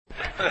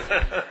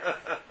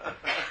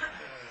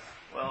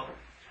Well,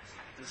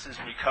 this is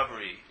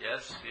recovery,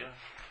 yes? Yeah,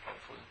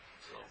 hopefully.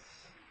 So,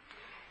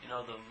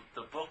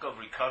 the book of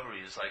recovery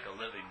is like a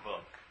living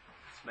book.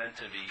 It's meant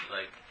to be,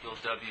 like Bill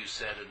W.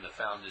 said and the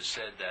founders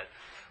said, that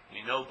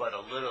we know but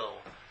a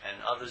little,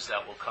 and others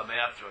that will come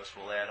after us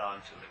will add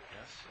on to it,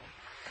 yes? So,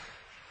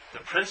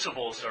 the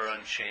principles are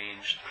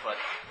unchanged, but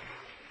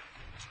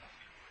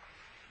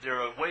there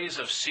are ways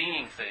of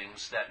seeing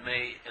things that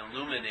may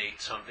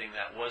illuminate something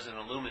that wasn't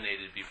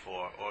illuminated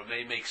before, or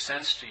may make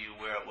sense to you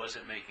where it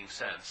wasn't making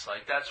sense.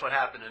 Like that's what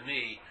happened to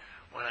me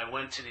when I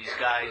went to these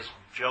guys,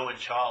 Joe and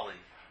Charlie,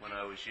 when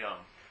I was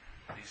young.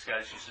 These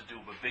guys used to do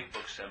a big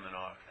book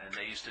seminar, and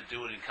they used to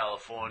do it in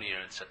California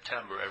in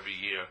September every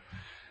year.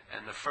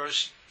 And the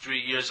first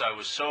 3 years I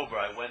was sober,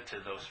 I went to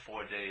those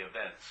 4-day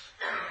events.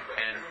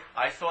 And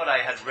I thought I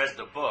had read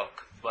the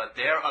book, but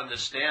their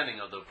understanding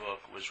of the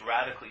book was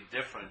radically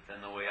different than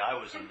the way I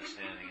was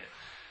understanding it.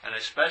 And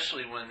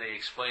especially when they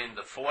explained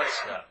the fourth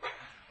step.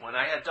 When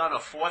I had done a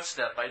fourth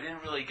step, I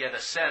didn't really get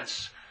a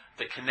sense,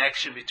 the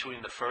connection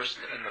between the first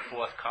and the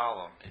fourth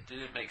column. It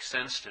didn't make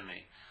sense to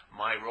me,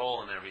 my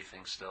role and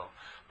everything still.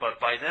 But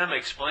by them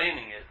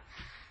explaining it,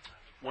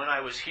 when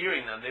I was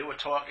hearing them, they were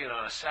talking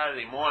on a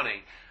Saturday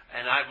morning,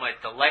 and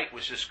the light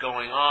was just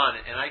going on,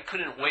 and I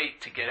couldn't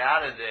wait to get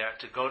out of there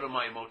to go to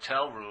my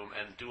motel room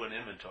and do an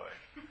inventory.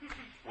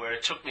 Where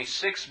it took me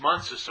 6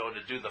 months or so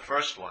to do the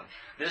first one.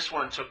 This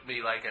one took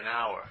me like an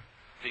hour,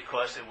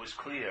 because it was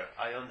clear.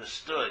 I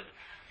understood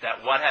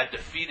that what had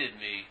defeated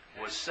me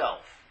was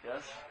self.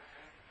 Yes?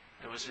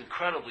 It was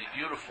incredibly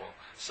beautiful.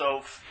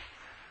 So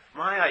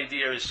my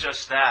idea is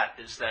just that,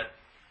 is that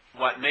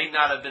what may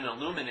not have been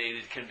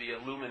illuminated can be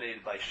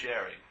illuminated by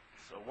sharing.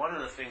 So one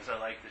of the things I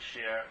like to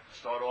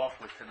start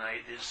off with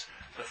tonight, is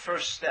the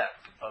first step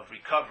of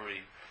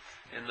recovery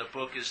in the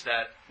book is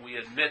that we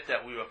admit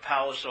that we were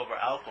powerless over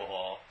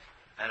alcohol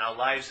and our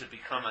lives had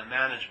become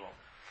unmanageable.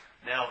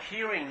 Now,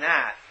 hearing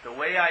that, the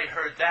way I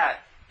heard that,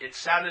 it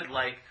sounded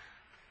like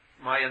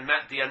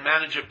the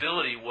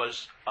unmanageability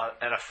was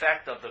an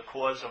effect of the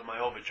cause of my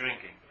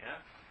overdrinking. Yeah?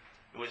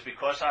 It was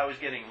because I was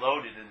getting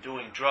loaded and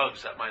doing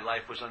drugs that my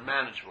life was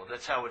unmanageable.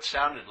 That's how it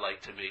sounded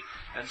like to me.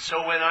 And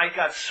so when I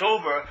got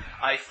sober,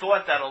 I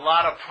thought that a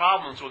lot of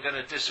problems were going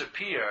to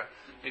disappear,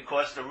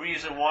 because the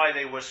reason why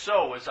they were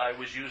so was I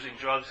was using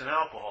drugs and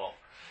alcohol.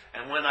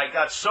 And when I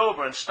got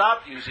sober and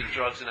stopped using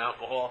drugs and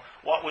alcohol,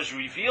 what was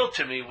revealed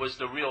to me was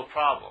the real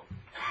problem.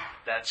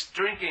 That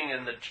drinking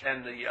and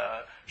the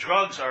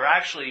drugs are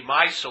actually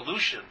my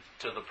solution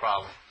to the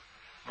problem.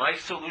 My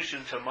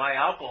solution to my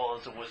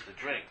alcoholism was the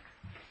drink.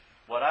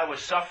 What I was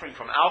suffering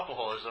from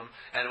alcoholism,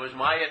 and it was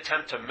my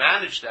attempt to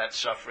manage that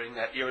suffering,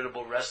 that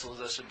irritable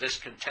restlessness and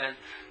discontent,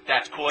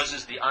 that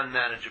causes the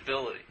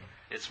unmanageability.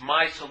 It's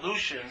my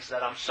solutions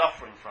that I'm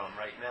suffering from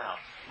right now.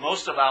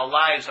 Most of our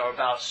lives are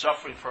about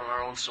suffering from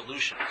our own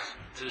solutions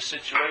to the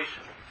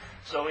situation.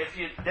 So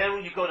then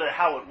when you go to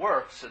how it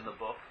works in the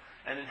book,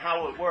 and in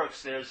how it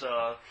works, there's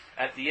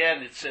at the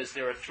end it says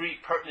there are 3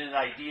 pertinent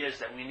ideas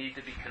that we need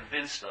to be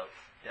convinced of.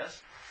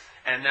 Yes?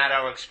 And that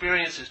our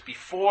experiences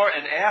before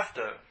and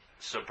after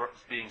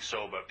being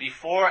sober,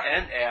 before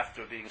and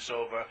after being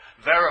sober,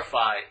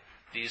 verify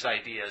these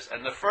ideas.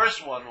 And the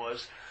first one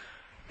was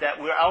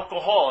that we're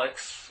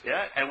alcoholics,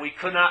 yeah, and we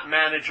could not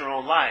manage our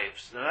own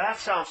lives. Now that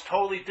sounds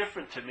totally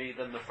different to me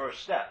than the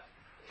first step.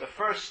 The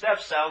first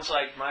step sounds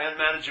like my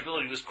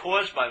unmanageability was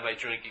caused by my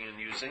drinking and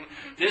using.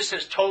 This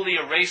has totally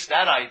erased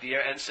that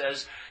idea and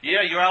says,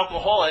 yeah, you're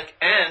alcoholic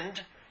and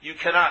you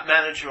cannot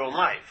manage your own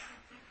life.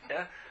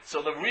 Yeah?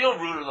 So the real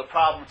root of the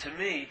problem to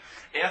me,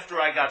 after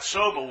I got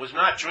sober, was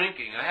not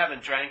drinking. I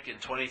haven't drank in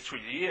 23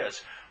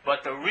 years.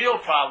 But the real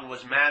problem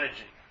was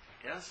managing.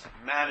 Yes?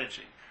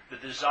 Managing. The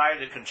desire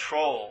to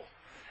control.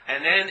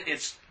 And then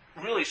it's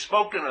really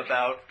spoken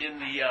about in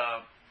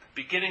the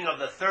beginning of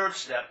the third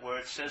step, where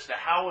it says the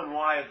how and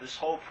why of this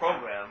whole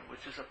program,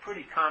 which is a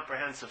pretty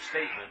comprehensive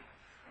statement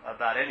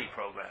about any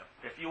program.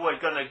 If you were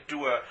going to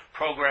do a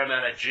program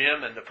at a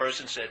gym and the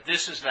person said,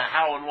 this is the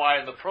how and why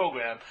of the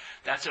program,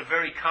 that's a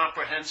very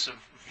comprehensive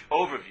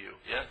overview.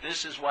 Yeah?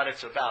 This is what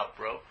it's about,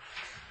 bro.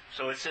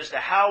 So it says the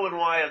how and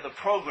why of the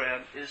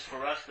program is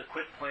for us to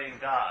quit playing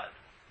God.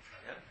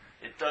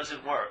 Yeah? It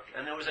doesn't work.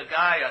 And there was a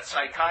guy, a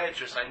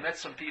psychiatrist, I met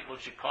some people in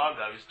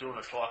Chicago, I was doing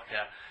a talk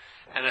there,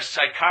 and a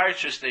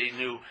psychiatrist they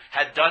knew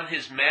had done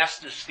his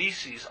master's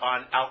thesis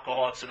on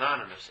Alcoholics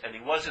Anonymous, and he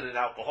wasn't an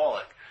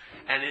alcoholic.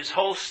 And his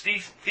whole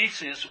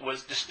thesis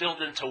was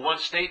distilled into one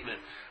statement.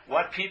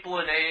 What people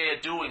in AA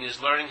are doing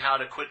is learning how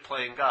to quit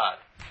playing God.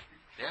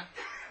 Yeah?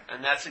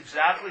 And that's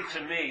exactly,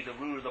 to me, the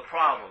root of the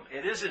problem.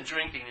 It isn't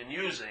drinking and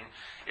using.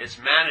 It's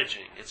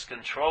managing. It's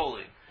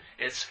controlling.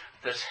 It's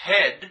this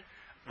head,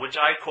 which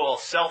I call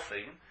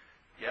selfing,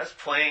 yes,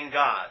 playing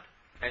God.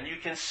 And you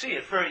can see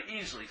it very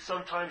easily.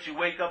 Sometimes you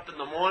wake up in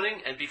the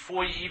morning, and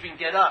before you even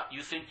get up,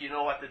 you think you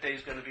know what the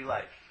day's going to be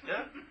like.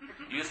 Yeah?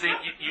 You think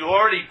you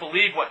already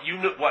believe what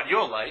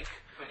you're like,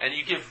 and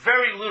you give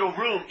very little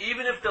room,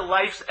 even if the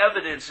life's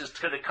evidence is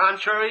to the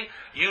contrary,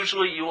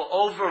 usually you will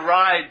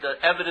override the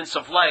evidence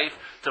of life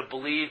to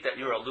believe that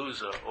you're a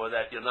loser or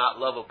that you're not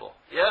lovable.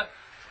 Yeah?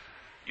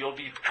 You'll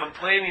be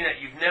complaining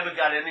that you've never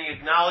got any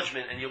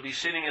acknowledgement, and you'll be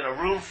sitting in a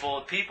room full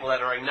of people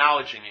that are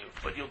acknowledging you,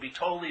 but you'll be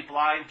totally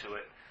blind to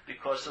it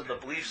because of the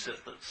belief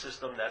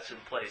system that's in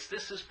place.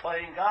 This is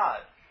playing God.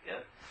 Yeah?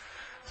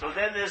 So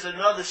then there's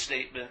another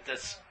statement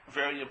that's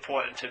very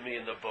important to me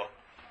in the book,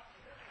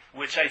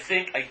 which I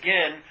think,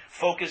 again,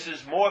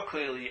 focuses more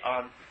clearly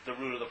on the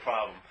root of the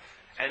problem.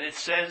 And it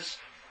says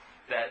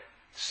that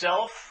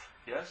self,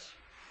 yes,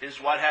 is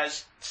what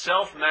has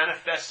self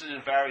manifested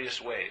in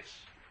various ways.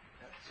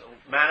 So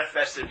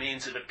manifested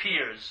means it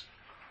appears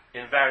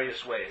in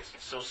various ways.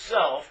 So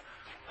self,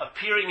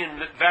 appearing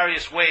in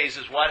various ways,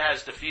 is what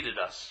has defeated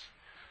us.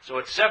 So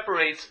it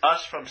separates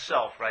us from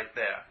self right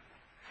there.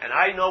 And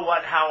I know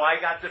how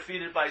I got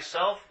defeated by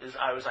self is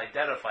I was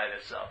identified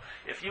as self.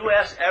 If you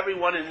ask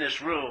everyone in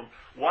this room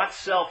what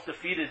self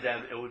defeated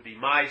them, it would be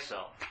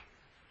myself.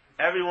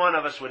 Every one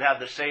of us would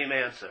have the same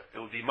answer. It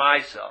would be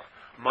myself,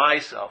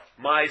 myself,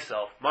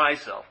 myself,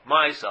 myself,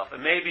 myself.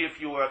 And maybe if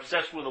you were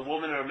obsessed with a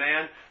woman or a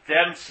man,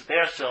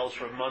 their selves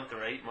for a month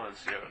or 8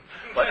 months here.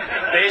 But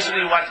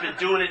basically what's been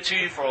doing it to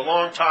you for a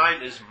long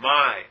time is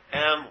my,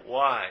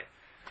 M-Y.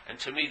 And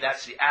to me,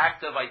 that's the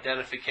act of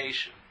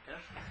identification. Yeah?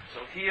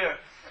 So here,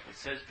 it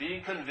says,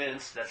 being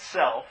convinced that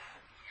self,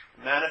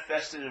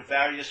 manifested in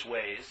various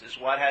ways, is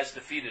what has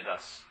defeated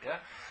us. Yeah?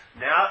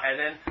 Now, and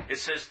then it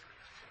says,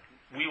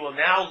 we will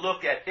now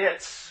look at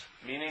its,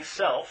 meaning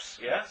self's,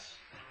 yes,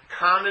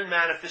 common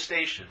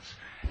manifestations.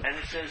 And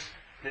it says,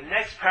 the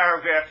next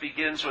paragraph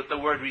begins with the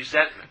word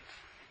resentment.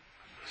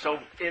 So,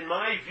 in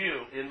my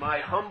view, in my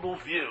humble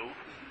view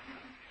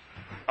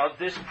of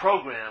this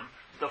program,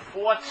 the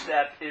fourth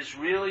step is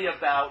really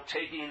about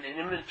taking an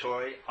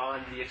inventory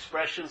on the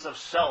expressions of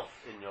self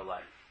in your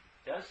life.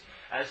 Yes?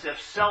 As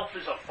if self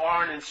is a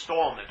foreign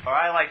installment, or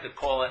I like to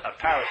call it a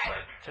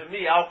parasite. To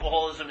me,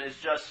 alcoholism is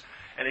just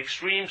an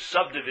extreme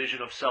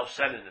subdivision of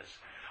self-centeredness.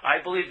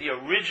 I believe the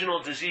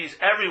original disease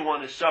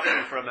everyone is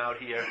suffering from out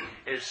here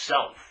is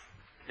self.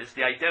 It's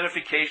the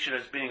identification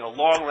as being a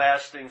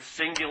long-lasting,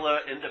 singular,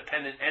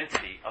 independent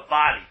entity, a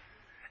body.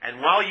 And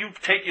while you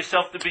take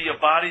yourself to be a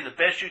body, the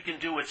best you can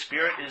do with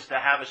spirit is to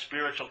have a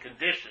spiritual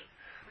condition.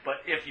 But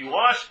if you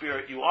are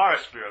spirit, you are a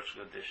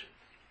spiritual condition.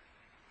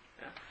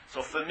 Yeah?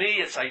 So for me,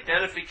 it's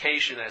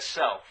identification as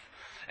self.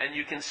 And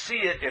you can see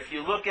it if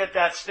you look at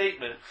that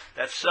statement,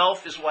 that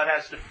self is what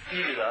has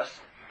defeated us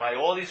by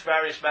all these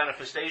various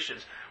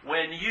manifestations.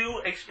 When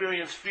you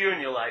experience fear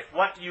in your life,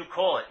 what do you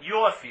call it?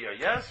 Your fear,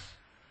 yes?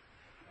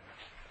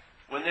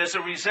 When there's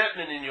a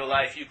resentment in your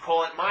life, you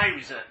call it my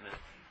resentment.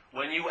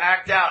 When you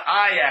act out,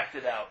 I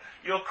acted out.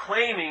 You're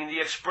claiming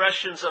the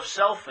expressions of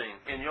selfing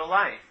in your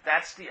life.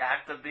 That's the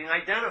act of being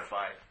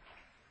identified.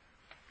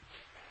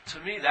 To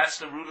me, that's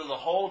the root of the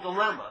whole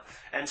dilemma.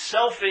 And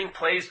selfing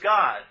plays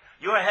God.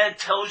 Your head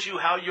tells you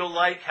how you're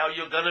like, how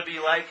you're going to be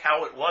like,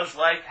 how it was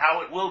like,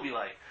 how it will be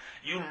like.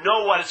 You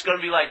know what it's going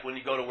to be like when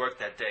you go to work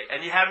that day.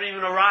 And you haven't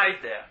even arrived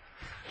there.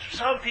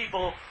 Some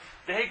people,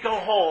 they go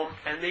home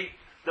and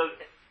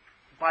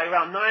by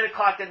around 9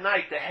 o'clock at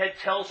night, the head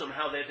tells them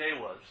how their day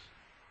was.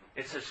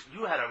 It says,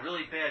 you had a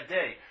really bad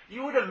day.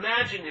 You would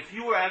imagine if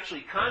you were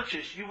actually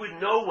conscious, you would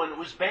know when it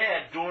was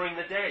bad during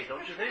the day,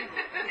 don't you think?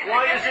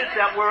 Why is it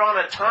that we're on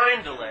a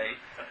time delay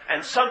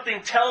and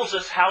something tells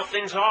us how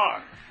things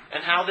are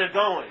and how they're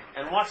going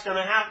and what's going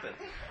to happen?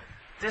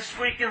 This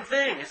freaking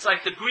thing. It's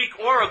like the Greek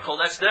oracle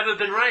that's never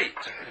been right.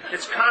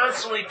 It's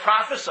constantly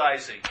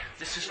prophesizing.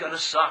 This is going to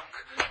suck.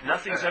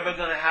 Nothing's ever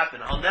going to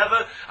happen.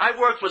 I've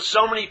worked with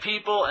so many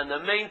people, and the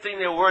main thing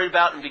they were worried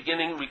about in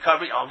beginning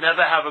recovery, I'll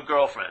never have a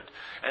girlfriend.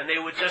 And they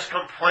would just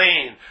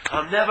complain,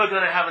 I'm never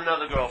going to have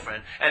another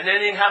girlfriend. And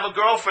then they'd have a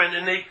girlfriend,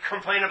 and they'd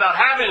complain about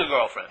having a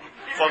girlfriend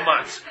for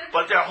months.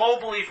 But their whole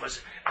belief was,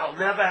 I'll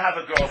never have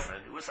a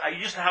girlfriend. I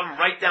used to have them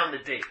write down the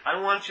date.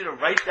 I want you to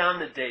write down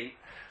the date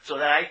so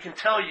that I can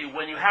tell you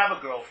when you have a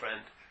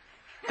girlfriend,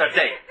 the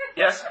date.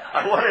 Yes?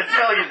 I want to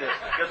tell you this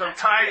because I'm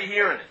tired of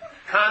hearing it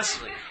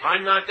constantly.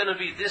 I'm not going to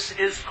be. This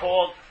is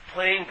called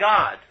playing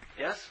God.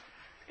 Yes?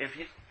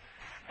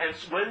 And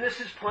when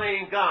this is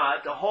playing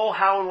God, the whole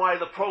how and why of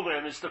the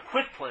program is to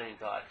quit playing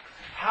God.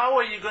 How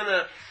are you going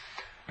to...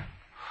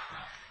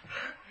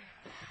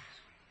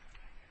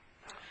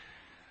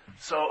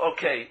 So,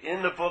 okay,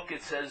 in the book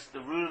it says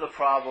the root of the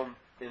problem,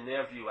 in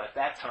their view, at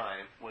that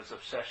time, was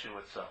obsession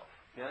with self.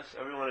 Yes?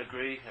 Everyone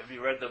agree? Have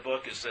you read the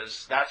book? It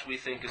says that's what we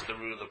think is the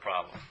root of the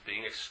problem.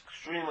 Being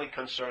extremely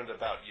concerned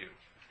about you.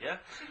 Yeah?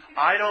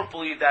 I don't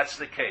believe that's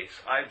the case.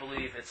 I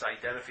believe it's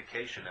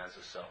identification as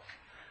a self.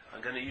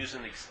 I'm going to use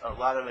a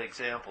lot of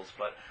examples,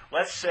 but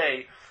let's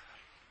say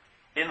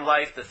in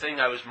life the thing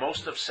I was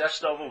most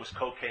obsessed over was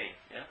cocaine.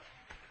 Yeah?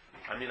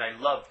 I mean, I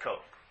loved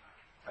coke.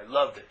 I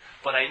loved it.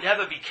 But I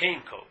never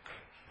became coke.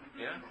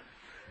 Yeah?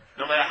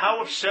 No matter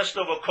how obsessed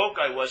over coke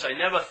I was, I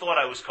never thought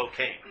I was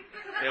cocaine.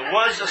 There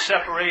was a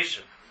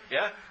separation.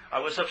 Yeah? I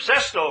was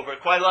obsessed over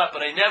it quite a lot,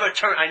 but I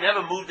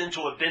never moved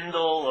into a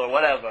bindle or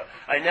whatever.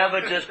 I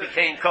never just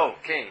became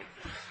cocaine.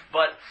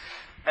 But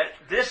at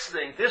this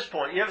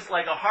point, you have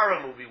like a horror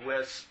movie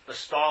where the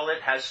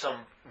starlet has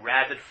some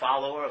rabid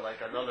follower,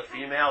 like another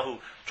female who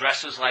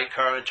dresses like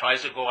her and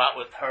tries to go out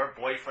with her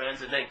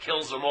boyfriends and then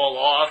kills them all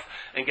off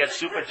and gets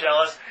super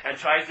jealous and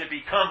tries to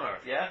become her,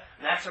 yeah?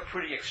 And that's a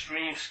pretty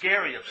extreme,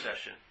 scary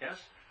obsession, yes?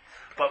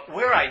 But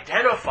we're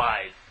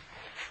identified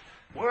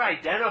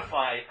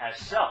as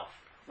self.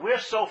 We're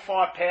so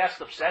far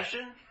past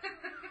obsession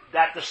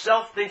that the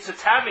self thinks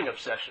it's having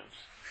obsessions.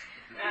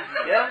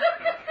 Yeah?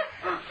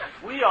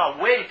 We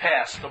are way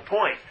past the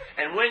point.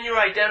 And when you're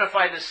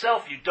identified as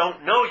self, you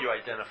don't know you're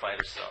identified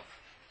as self.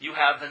 You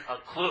haven't a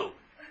clue.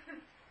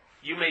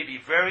 You may be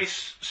very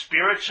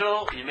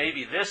spiritual, you may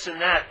be this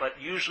and that,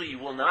 but usually you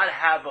will not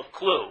have a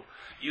clue.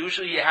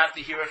 Usually you have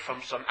to hear it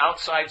from some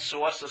outside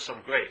source or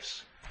some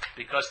grace.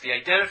 Because the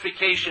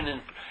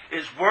identification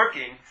is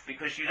working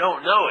because you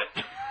don't know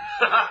it.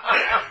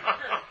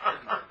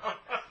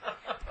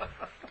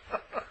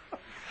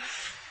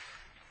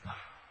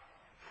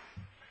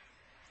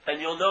 And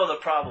you'll know the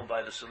problem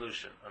by the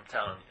solution, I'm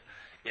telling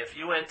you. If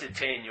you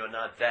entertain you're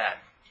not that,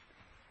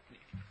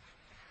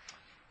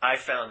 I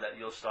found that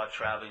you'll start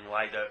traveling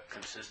lighter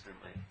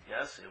consistently.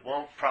 Yes? It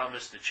won't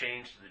promise to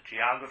change the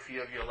geography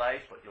of your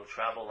life, but you'll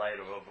travel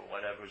lighter over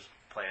whatever's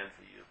planned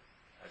for you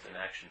as an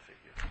action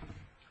figure.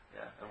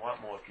 Yeah? And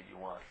what more could you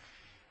want?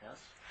 Yes?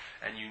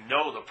 And you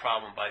know the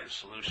problem by the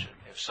solution.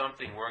 If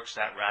something works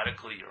that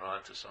radically, you're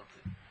onto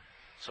something.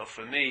 So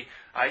for me,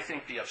 I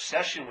think the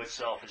obsession with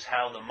self is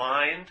how the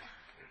mind,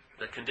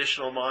 the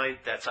conditional mind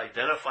that's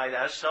identified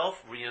as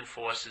self,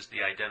 reinforces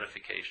the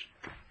identification.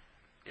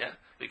 Yeah?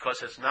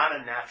 Because it's not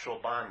a natural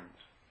bond.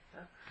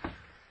 Yeah?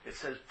 It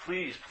says,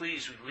 please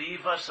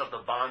relieve us of the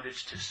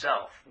bondage to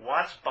self.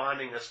 What's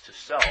bonding us to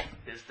self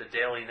is the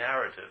daily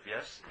narrative,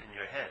 yes, in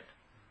your head.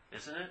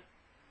 Isn't it?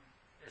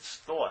 It's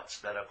thoughts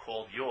that are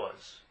called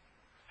yours.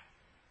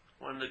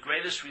 One of the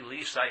greatest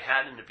reliefs I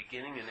had in the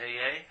beginning in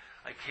AA,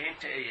 I came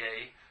to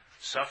AA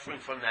suffering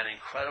from that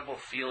incredible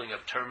feeling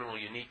of terminal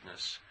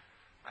uniqueness.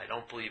 I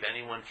don't believe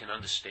anyone can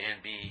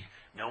understand me.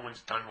 No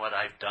one's done what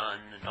I've done.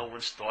 No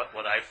one's thought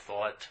what I've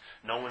thought.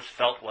 No one's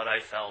felt what I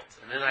felt.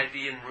 And then I'd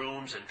be in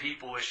rooms and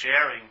people were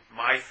sharing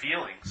my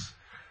feelings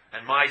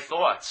and my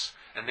thoughts.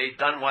 And they'd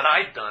done what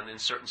I'd done in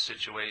certain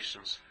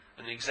situations,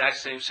 in the exact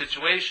same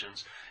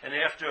situations. And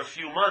after a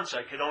few months,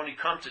 I could only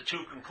come to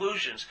two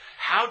conclusions.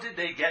 How did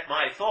they get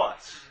my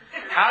thoughts?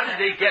 How did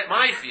they get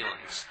my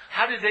feelings?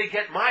 How did they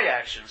get my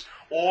actions?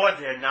 Or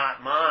they're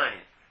not mine.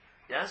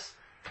 Yes?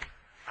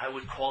 I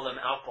would call them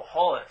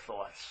alcoholic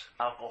thoughts,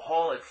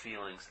 alcoholic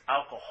feelings,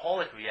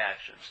 alcoholic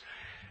reactions.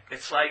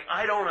 It's like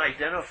I don't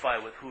identify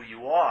with who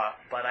you are,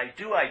 but I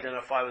do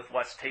identify with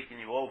what's taken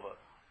you over.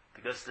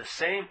 Because the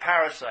same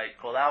parasite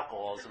called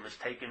alcoholism has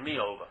taken me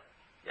over.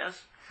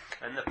 Yes?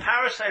 And the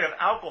parasite of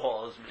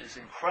alcoholism is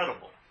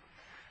incredible.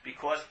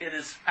 Because it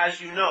is,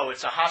 as you know,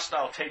 it's a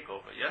hostile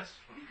takeover, yes?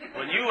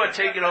 When you are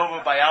taken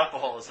over by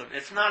alcoholism,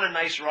 it's not a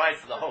nice ride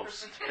for the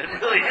host. It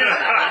really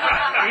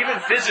isn't. Even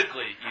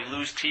physically, you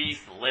lose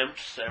teeth,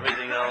 limps,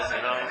 everything else,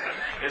 you know.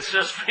 It's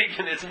just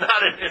freaking, it's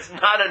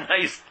not a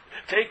nice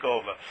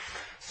takeover.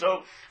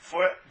 So,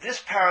 for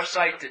this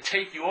parasite to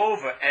take you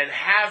over and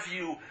have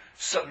you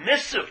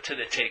submissive to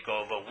the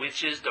takeover,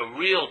 which is the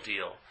real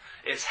deal,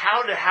 it's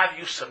how to have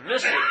you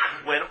submissive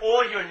when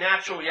all your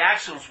natural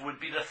reactions would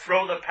be to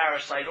throw the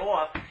parasite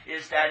off,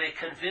 is that it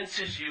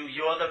convinces you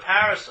you're the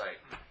parasite.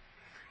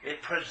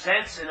 It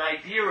presents an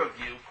idea of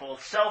you called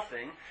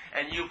selfing,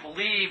 and you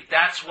believe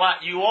that's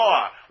what you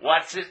are,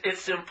 what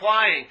it's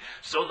implying.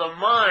 So the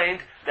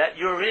mind that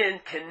you're in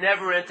can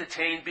never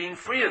entertain being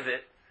free of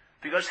it,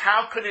 because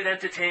how could it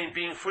entertain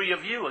being free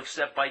of you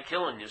except by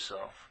killing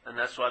yourself? And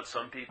that's what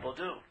some people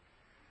do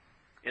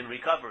in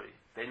recovery.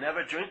 They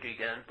never drink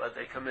again, but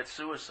they commit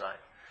suicide.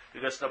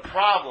 Because the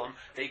problem,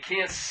 they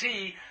can't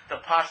see the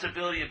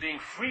possibility of being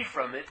free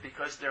from it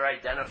because they're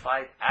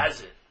identified as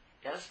it.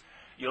 Yes?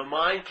 Your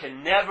mind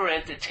can never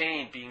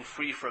entertain being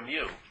free from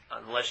you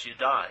unless you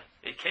die.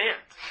 It can't.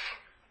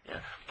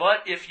 Yeah?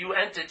 But if you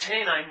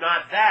entertain, I'm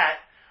not that,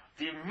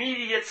 the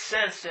immediate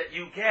sense that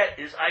you get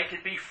is I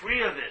could be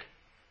free of it.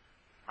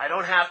 I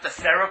don't have to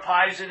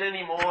therapize it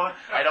anymore.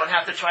 I don't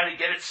have to try to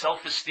get its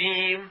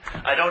self-esteem.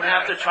 I don't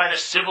have to try to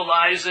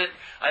civilize it.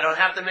 I don't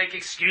have to make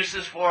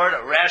excuses for it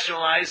or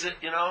rationalize it,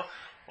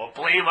 or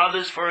blame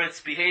others for its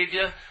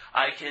behavior.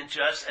 I can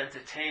just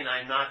entertain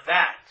I'm not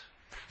that.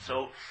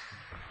 So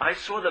I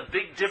saw the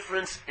big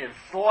difference in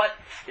thought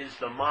is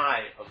the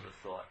my of the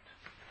thought.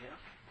 Yeah?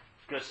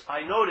 Because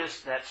I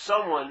noticed that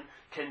someone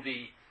can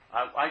be,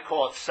 I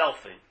call it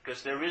selfing,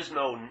 because there is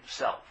no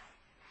self.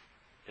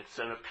 It's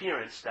an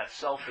appearance that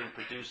selfing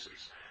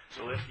produces.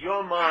 So if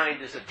your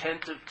mind is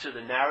attentive to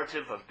the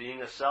narrative of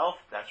being a self,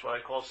 that's what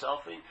I call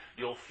selfing,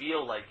 you'll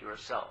feel like you're a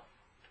self.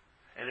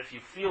 And if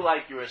you feel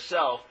like you're a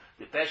self,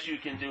 the best you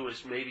can do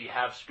is maybe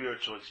have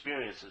spiritual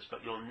experiences,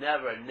 but you'll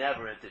never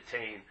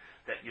entertain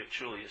that you're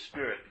truly a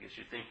spirit because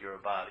you think you're a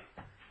body.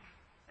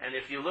 And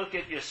if you look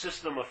at your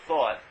system of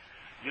thought,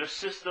 your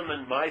system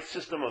and my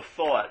system of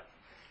thought,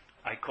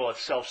 I call it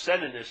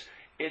self-centeredness,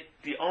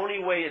 the only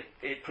way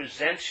it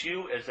presents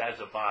you is as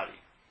a body.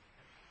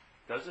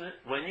 Doesn't it?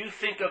 When you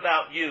think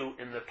about you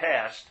in the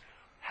past,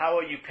 how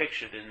are you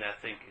pictured in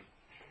that thinking?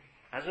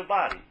 As a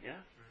body, yeah?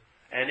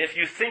 And if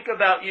you think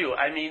about you,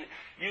 I mean,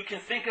 you can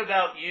think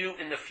about you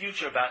in the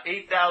future, about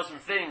 8,000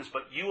 things,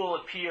 but you will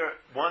appear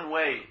one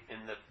way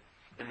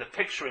in the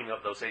picturing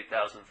of those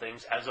 8,000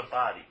 things as a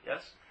body,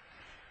 yes?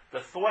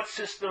 The thought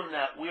system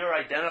that we're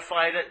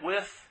identified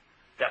with,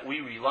 that we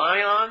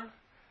rely on,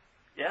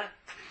 yeah,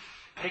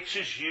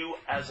 pictures you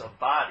as a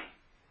body.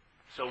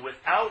 So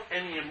without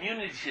any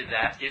immunity to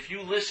that, if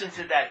you listen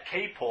to that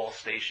K-Paul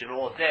station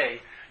all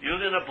day, you're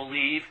going to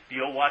believe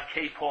you're what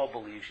K-Paul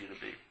believes you to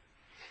be.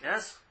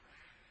 Yes?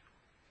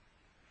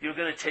 You're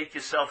going to take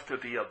yourself to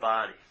be a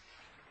body.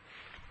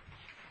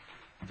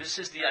 This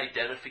is the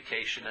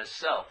identification as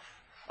self.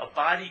 A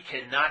body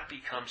cannot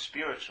become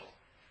spiritual.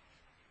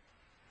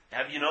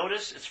 Have you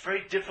noticed? It's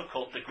very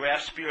difficult to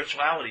grasp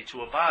spirituality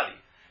to a body.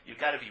 You've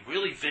got to be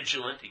really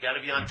vigilant, you've got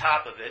to be on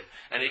top of it,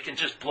 and it can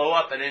just blow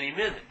up at any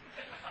minute.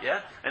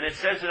 Yeah? And it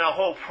says in our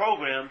whole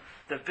program,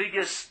 the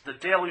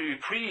daily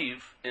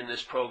reprieve in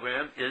this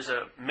program is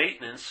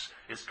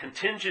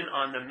contingent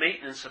on the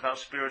maintenance of our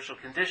spiritual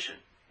condition.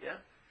 Yeah?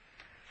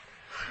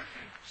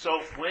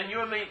 So when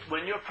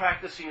you're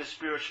practicing a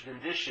spiritual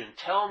condition,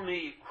 tell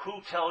me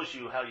who tells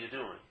you how you're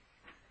doing.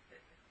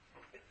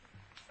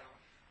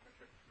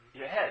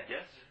 Your head,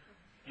 yes?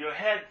 Your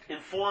head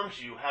informs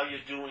you how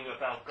you're doing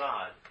about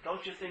God.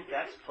 Don't you think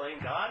that's playing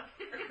God?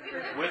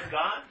 With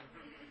God?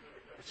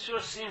 It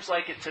sure seems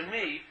like it to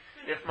me.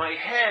 If my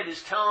head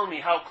is telling me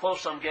how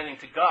close I'm getting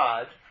to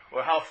God,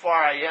 or how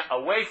far I am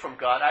away from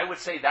God, I would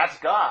say that's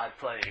God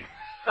playing.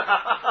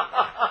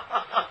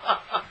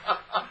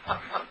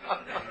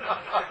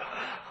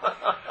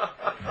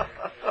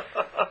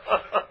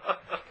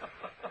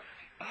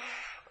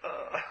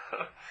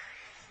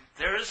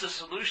 There is a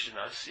solution.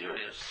 I'm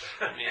serious.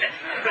 I mean,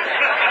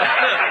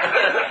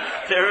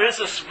 there is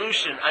a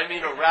solution. I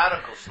mean, a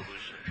radical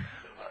solution.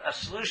 A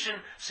solution.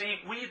 See,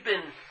 we've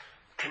been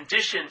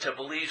conditioned to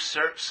believe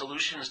certain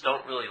solutions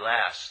don't really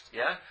last.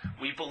 Yeah,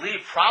 we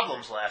believe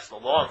problems last a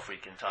long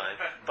freaking time,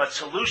 but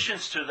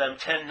solutions to them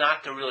tend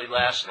not to really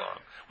last long.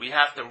 We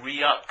have to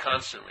re-up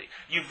constantly.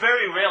 You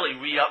very rarely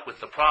re-up with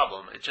the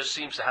problem. It just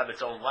seems to have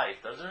its own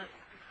life, doesn't it?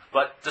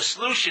 But the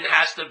solution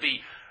has to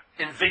be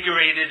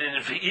invigorated,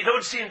 and you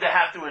don't seem to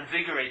have to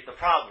invigorate the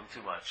problem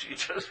too much.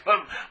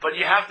 But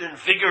you have to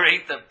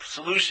invigorate the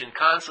solution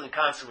constantly.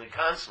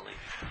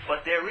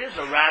 But there is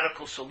a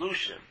radical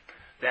solution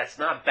that's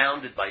not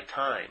bounded by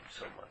time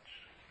so much.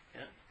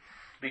 Yeah?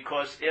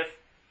 Because if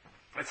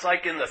it's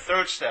like in the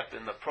third step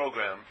in the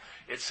program,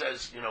 it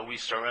says, we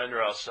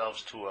surrender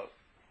ourselves to a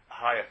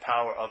higher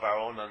power of our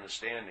own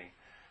understanding.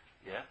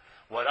 Yeah.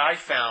 What I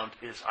found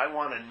is I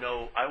want to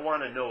know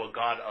a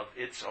God of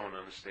its own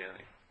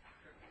understanding.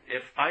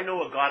 If I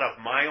know a God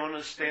of my own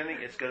understanding,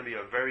 it's going to be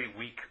a very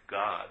weak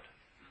God.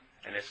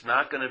 And it's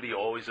not going to be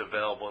always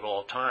available at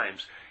all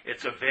times.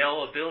 Its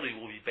availability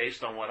will be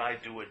based on what I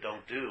do or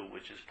don't do,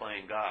 which is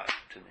playing God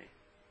to me.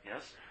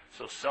 Yes?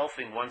 So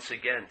selfing once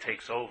again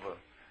takes over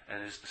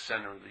and is the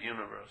center of the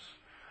universe.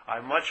 I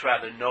much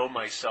rather know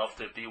myself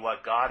to be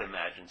what God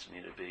imagines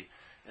me to be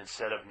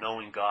instead of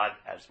knowing God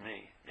as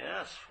me.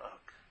 Yes,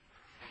 fuck.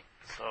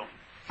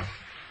 So,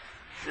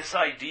 this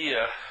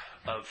idea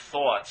of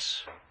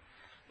thoughts,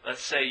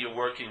 let's say you're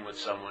working with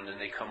someone and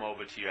they come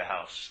over to your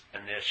house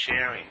and they're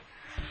sharing.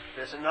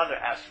 There's another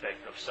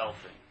aspect of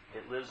selfing.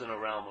 It lives in a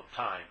realm of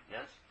time,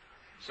 yes?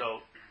 So,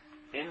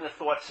 in the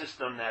thought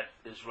system that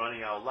is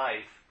running our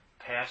life,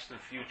 past and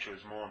future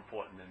is more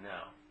important than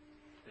now,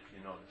 if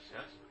you notice,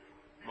 yes?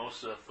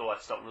 Most of the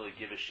thoughts don't really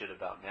give a shit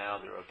about now.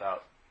 They're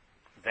about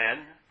then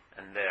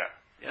and there,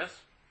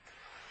 yes?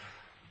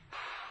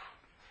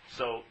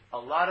 So, a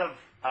lot of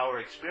our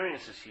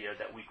experiences here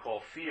that we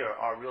call fear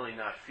are really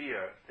not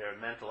fear. They're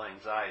mental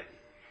anxiety.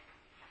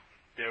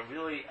 They're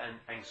really an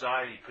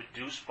anxiety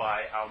produced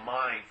by our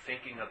mind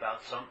thinking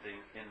about something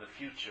in the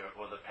future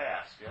or the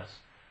past, yes?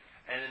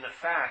 And in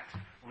fact,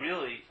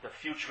 really, the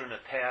future and the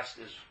past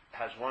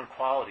has one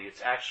quality.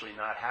 It's actually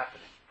not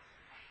happening.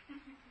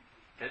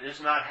 It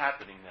is not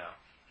happening now.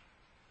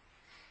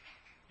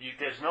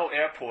 There's no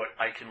airport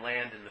I can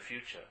land in the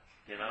future,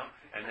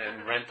 and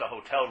then rent a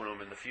hotel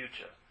room in the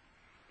future.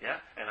 Yeah?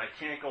 And I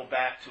can't go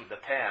back to the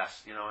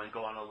past, and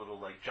go on a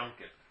little,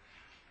 junket.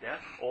 Yeah?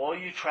 All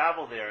you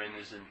travel there in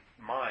is in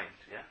mind,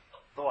 yeah?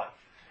 Thought.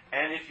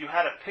 And if you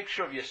had a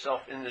picture of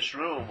yourself in this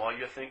room while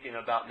you're thinking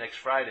about next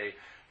Friday,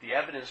 the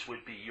evidence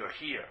would be you're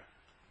here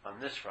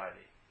on this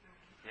Friday.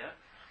 Yeah?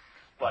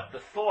 But the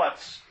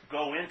thoughts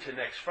go into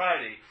next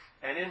Friday,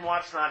 and in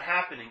what's not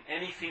happening,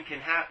 anything can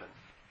happen.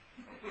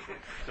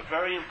 It's a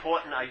very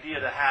important idea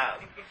to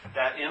have,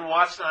 that in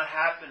what's not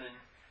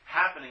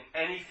happening,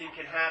 anything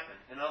can happen.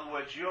 In other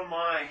words, your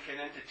mind can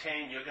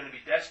entertain you're going to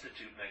be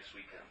destitute next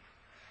weekend.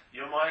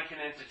 Your mind can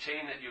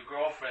entertain that your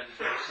girlfriend is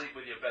going to sleep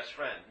with your best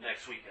friend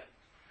next weekend.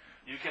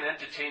 you can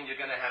entertain you're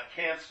going to have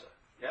cancer.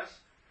 Yes?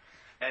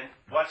 And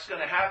what's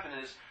going to happen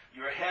is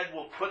your head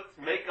will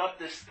make up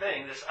this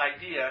thing, this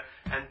idea,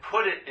 and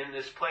put it in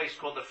this place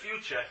called the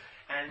future,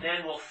 and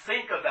then we'll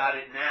think about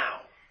it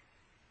now.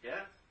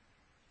 Yeah?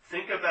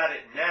 Think about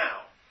it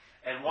now.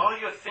 And while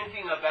you're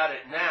thinking about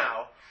it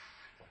now,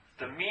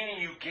 the meaning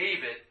you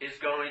gave it is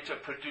going to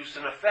produce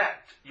an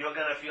effect. You're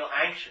going to feel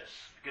anxious.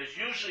 Because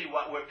usually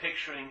what we're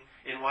picturing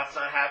in what's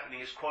not happening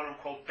is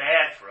quote-unquote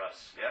bad for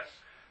us. Yes?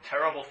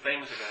 Terrible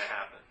things are going to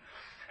happen.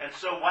 And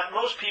so what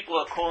most people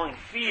are calling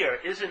fear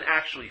isn't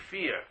actually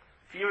fear.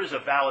 Fear is a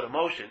valid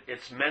emotion.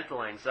 It's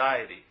mental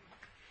anxiety.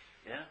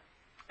 Yeah?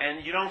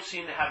 And you don't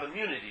seem to have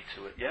immunity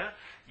to it. Yeah?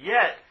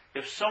 Yet,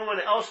 if someone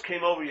else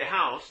came over your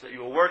house that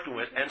you were working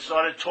with and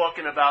started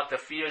talking about the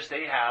fears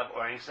they have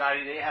or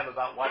anxiety they have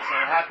about what's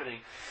not happening,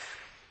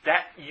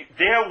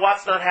 their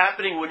what's not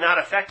happening would not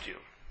affect you.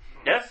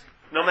 Yes?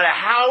 No matter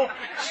how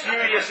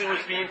serious it was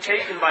being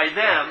taken by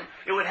them,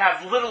 it would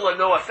have little or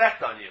no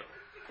effect on you.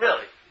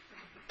 Really.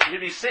 You'd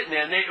be sitting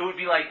there, and it would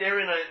be like they're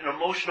in an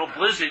emotional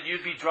blizzard.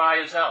 You'd be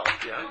dry as hell,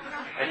 yeah?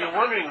 And you're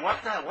wondering,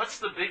 what's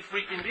the big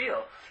freaking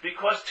deal?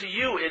 Because to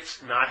you,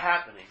 it's not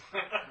happening.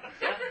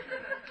 Yeah?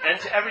 And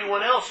to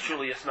everyone else,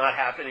 truly, it's not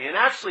happening. And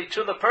actually,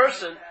 to the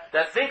person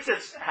that thinks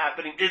it's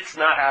happening, it's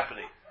not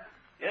happening.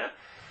 Yeah?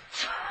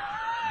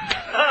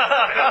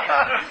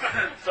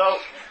 So,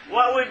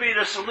 what would be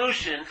the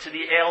solution to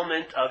the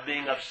ailment of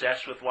being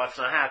obsessed with what's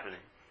not happening?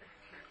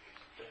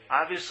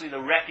 Obviously, the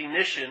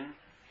recognition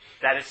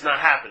that it's not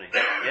happening.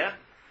 Yeah?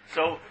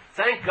 So,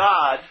 thank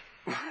God,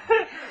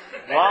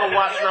 while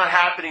what's not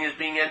happening is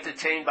being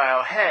entertained by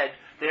our head,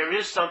 there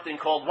is something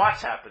called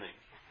what's happening.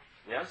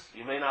 Yes?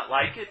 You may not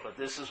like it, but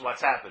this is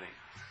what's happening.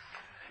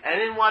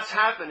 And in what's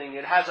happening,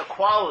 it has a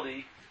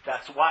quality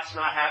that what's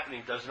not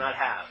happening does not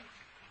have.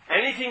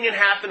 Anything can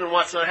happen in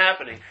what's not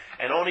happening,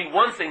 and only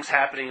one thing's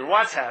happening in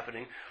what's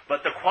happening,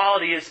 but the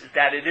quality is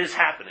that it is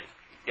happening.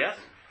 Yes?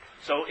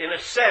 So, in a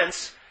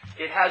sense,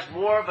 it has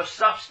more of a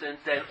substance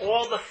than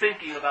all the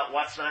thinking about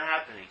what's not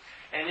happening.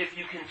 And if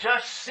you can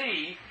just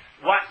see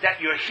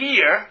that you're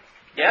here,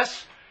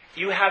 yes,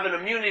 you have an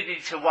immunity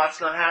to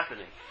what's not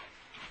happening.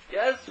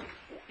 Yes?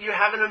 You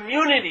have an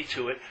immunity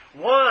to it.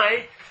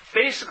 Why?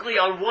 Basically,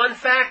 on one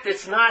fact,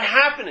 it's not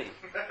happening.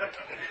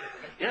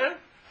 Yeah?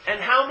 And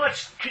how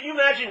much, can you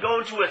imagine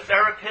going to a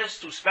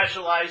therapist who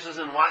specializes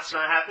in what's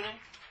not happening?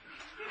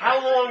 How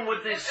long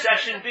would this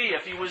session be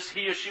if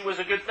he or she was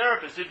a good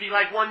therapist? It'd be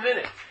like 1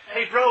 minute.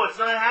 Hey, bro, it's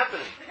not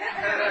happening.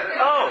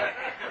 Oh,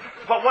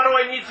 but what do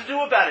I need to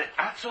do about it?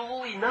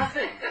 Absolutely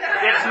nothing.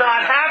 It's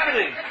not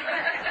happening.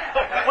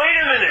 Oh, wait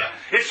a minute.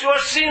 It sure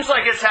seems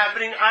like it's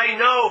happening. I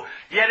know,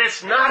 yet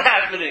it's not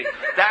happening.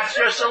 That's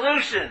your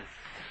solution.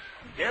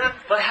 Yeah?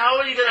 But how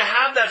are you going to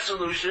have that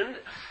solution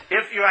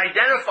if you're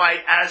identified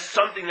as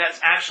something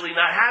that's actually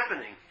not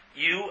happening?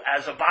 You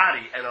as a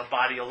body and a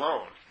body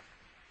alone.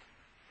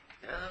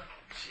 Yeah,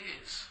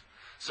 jeez.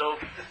 So,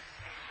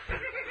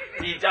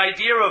 the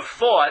idea of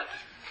thought,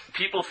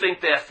 people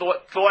think their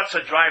thoughts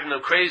are driving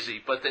them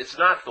crazy, but it's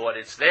not thought,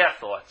 it's their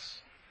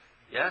thoughts.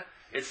 Yeah?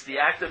 It's the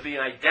act of being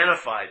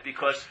identified,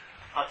 because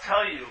I'll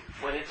tell you,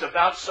 when it's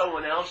about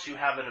someone else, you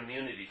have an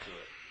immunity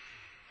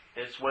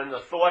to it. It's when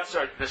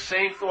the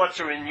same thoughts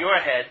are in your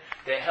head,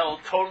 they're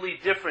held totally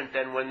different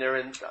than when they're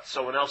in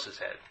someone else's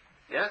head.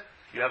 Yeah?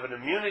 You have an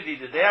immunity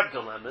to their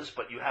dilemmas,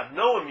 but you have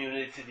no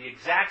immunity to the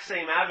exact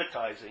same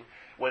advertising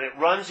when it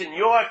runs in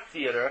your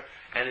theater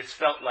and it's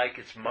felt like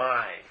it's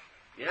mine.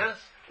 Yes?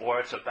 Or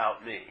it's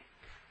about me.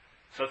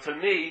 So to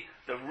me,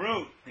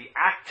 the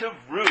active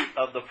root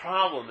of the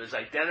problem is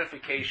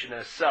identification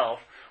as self,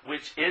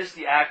 which is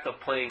the act of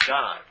playing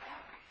God.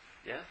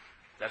 Yeah?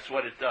 That's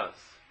what it does.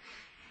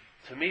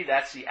 To me,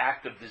 that's the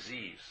act of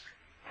disease.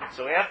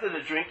 So after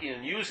the drinking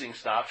and using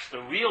stops,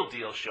 the real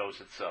deal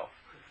shows itself.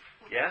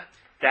 Yeah?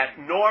 That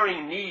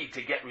gnawing need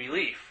to get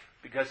relief,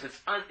 because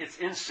it's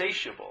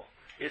insatiable.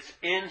 It's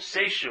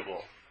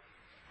insatiable.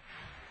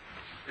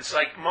 It's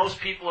like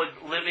most people are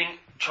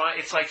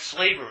it's like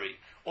slavery.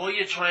 All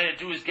you're trying to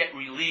do is get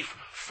relief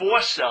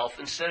for self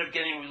instead of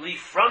getting relief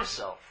from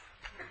self.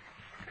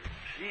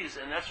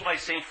 Jeez, and that's why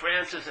St.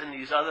 Francis and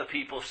these other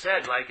people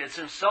said, like, it's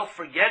in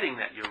self-forgetting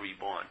that you're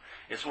reborn.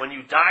 It's when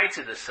you die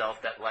to the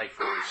self that life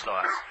really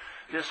starts.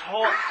 This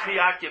whole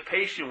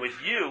preoccupation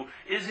with you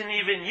isn't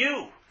even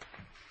you.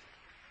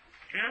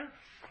 Yeah?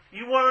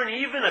 You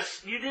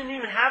didn't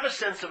even have a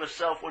sense of a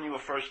self when you were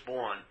first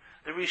born.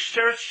 The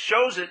research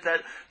shows it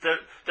that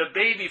the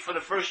baby for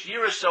the first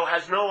year or so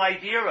has no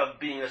idea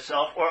of being a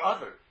self or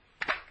other.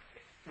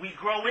 We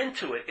grow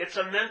into it. It's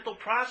a mental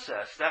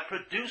process that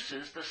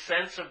produces the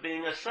sense of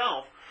being a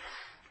self,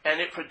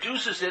 and it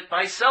produces it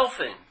by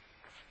selfing.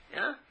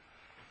 Yeah?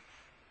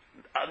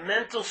 A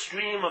mental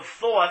stream of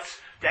thoughts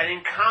that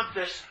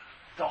encompass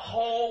the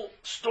whole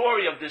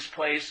story of this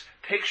place,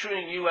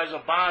 picturing you as a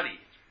body.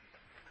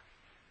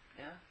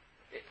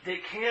 They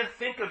can't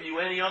think of you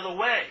any other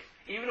way.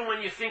 Even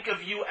when you think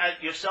of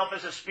yourself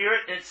as a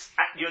spirit,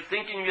 you're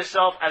thinking of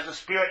yourself as a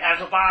spirit, as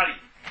a body.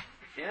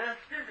 Yeah?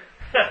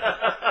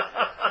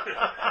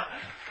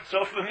 So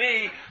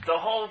me, the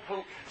whole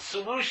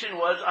solution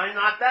was, I'm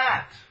not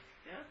that.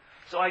 Yeah?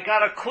 So I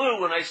got a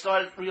clue when I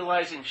started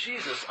realizing,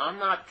 Jesus, I'm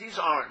not, these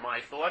aren't my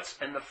thoughts.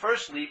 And the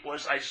first leap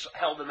was I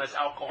held them as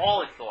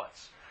alcoholic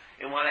thoughts.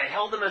 And when I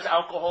held them as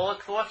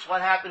alcoholic thoughts,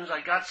 what happens?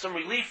 I got some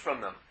relief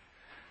from them.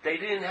 They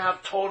didn't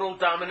have total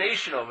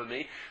domination over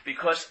me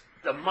because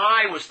the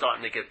my was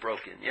starting to get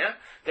broken, yeah?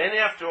 Then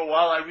after a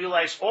while I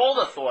realized all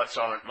the thoughts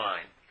aren't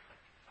mine.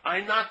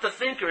 I'm not the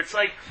thinker. It's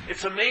like,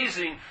 it's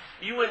amazing.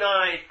 You and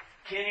I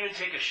can't even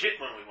take a shit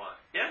when we want,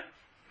 yeah?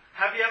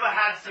 Have you ever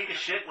had to take a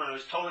shit when it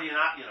was totally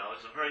not, it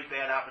was a very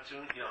bad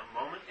opportunity,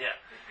 moment? Yeah.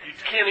 You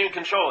can't even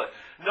control it.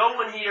 No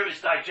one here is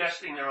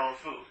digesting their own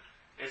food.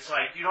 It's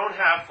like, you don't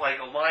have like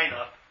a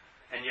lineup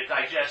and you're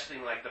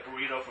digesting like the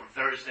burrito from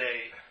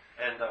Thursday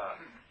and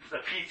the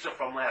pizza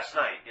from last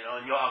night, and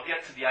I'll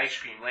get to the ice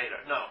cream later.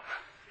 No.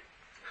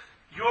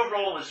 Your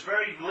role is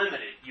very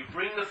limited. You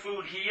bring the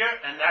food here,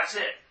 and that's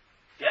it.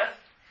 Yes?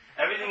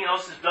 Everything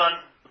else is done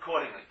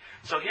accordingly.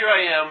 So here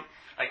I am.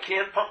 I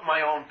can't pump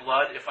my own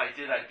blood. If I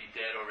did, I'd be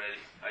dead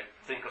already. I'd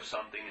think of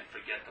something and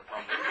forget to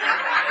pump it.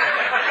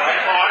 My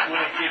heart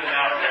would have given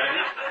out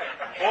already.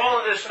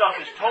 All of this stuff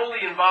is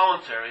totally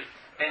involuntary,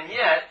 and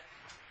yet,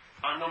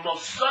 on the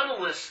most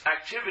subtlest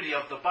activity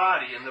of the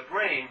body and the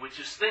brain, which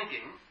is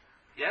thinking,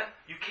 yeah,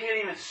 you can't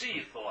even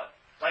see thought.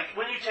 Like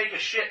when you take a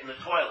shit in the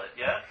toilet,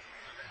 yeah,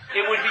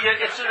 it would be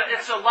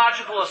it's a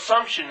logical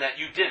assumption that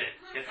you did it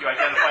if you're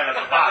identified as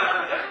a body.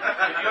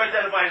 Yeah? If you're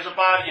identified as a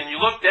body and you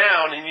look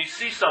down and you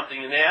see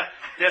something in there,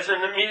 there's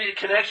an immediate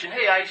connection.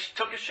 Hey, I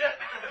took a shit.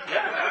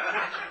 Yeah?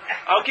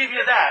 I'll give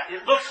you that.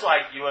 It looks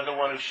like you are the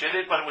one who shit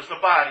it, but it was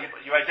the body.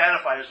 But you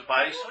identified as a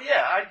body, so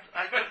yeah,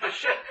 I took the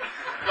shit.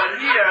 But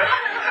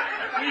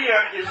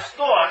here is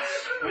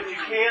thoughts which you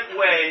can't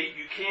weigh,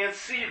 you can't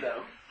see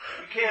them.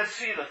 You can't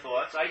see the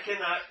thoughts. I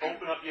cannot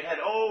open up your head.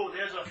 Oh,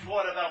 there's a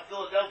thought about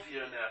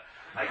Philadelphia in there.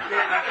 You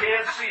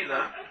can't see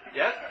them.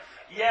 Yes?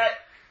 Yet,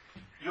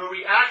 your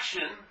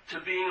reaction to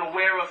being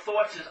aware of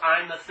thoughts is,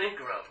 I'm the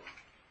thinker of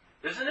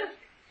them. Isn't it?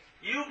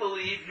 You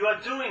believe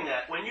you're doing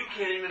that when you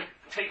can't even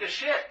take a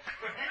shit.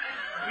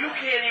 You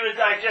can't even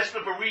digest the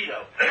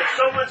burrito. If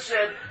someone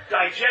said,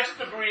 digest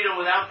the burrito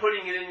without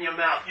putting it in your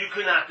mouth, you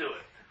could not do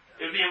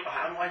it. It'd be,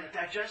 how do I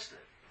digest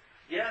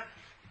it? Yeah?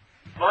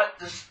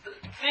 But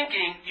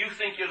thinking, you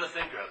think you're the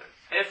thinker of it.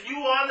 If you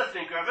are the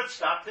thinker of it,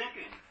 stop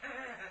thinking.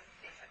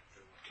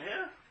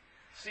 Yeah?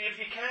 See if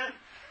you can.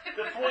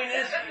 The point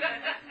is,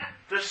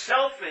 the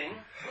selfing,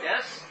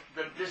 yes,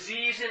 the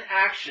disease in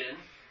action,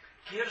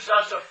 gives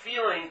us a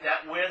feeling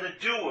that we're the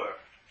doer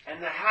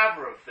and the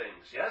haver of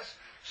things, yes?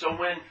 So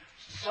when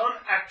some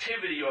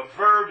activity or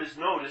verb is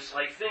noticed,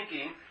 like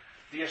thinking,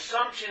 the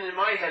assumption in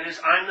my head is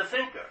I'm the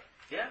thinker,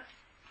 yeah?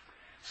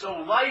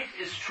 So life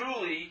is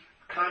truly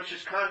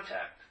conscious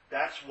contact.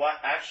 That's what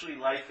actually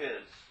life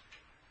is.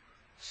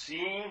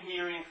 Seeing,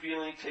 hearing,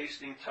 feeling,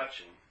 tasting,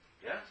 touching.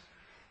 Yes?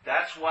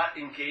 That's what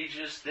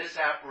engages this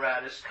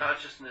apparatus,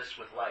 consciousness,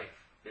 with life.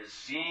 Is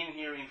seeing,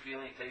 hearing,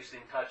 feeling,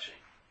 tasting, touching.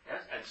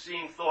 Yes? And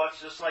seeing thoughts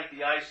just like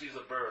the eye sees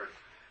a bird.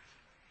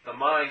 The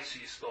mind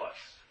sees thoughts.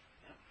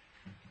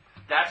 Yeah?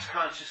 That's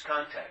conscious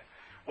contact.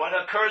 What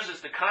occurs is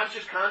the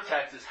conscious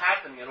contact is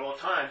happening at all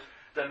times.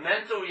 The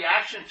mental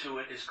reaction to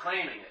it is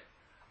claiming it.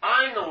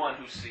 I'm the one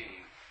who's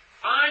seeing.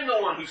 I'm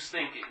the one who's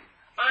thinking.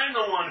 I'm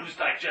the one who's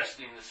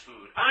digesting this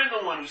food. I'm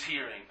the one who's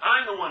hearing.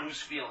 I'm the one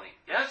who's feeling.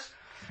 Yes?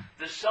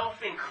 The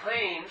selfing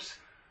claims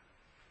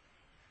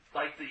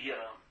like the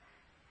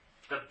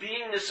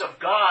beingness of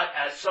God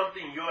as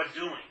something you're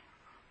doing.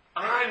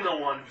 I'm the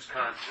one who's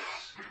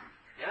conscious.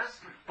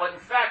 Yes? But in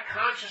fact,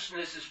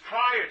 consciousness is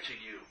prior to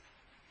you.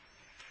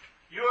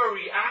 Your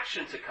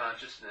reaction to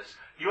consciousness,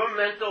 your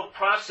mental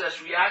process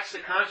reacts to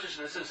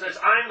consciousness and says,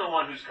 I'm the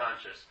one who's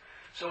conscious.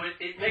 So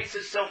it makes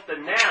itself the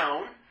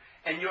noun,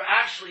 and you're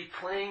actually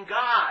playing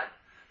God.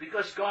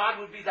 Because God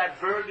would be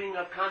that verbing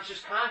of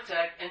conscious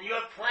contact, and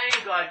you're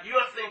playing God.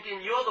 You're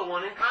thinking you're the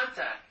one in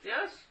contact.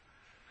 Yes?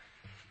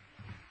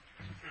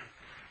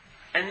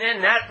 And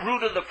then that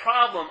root of the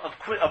problem of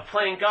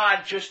playing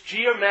God just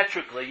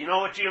geometrically, you know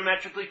what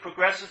geometrically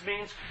progresses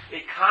means?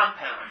 It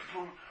compounds.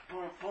 Boom,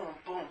 boom, boom,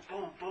 boom,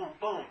 boom, boom,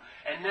 boom.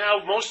 And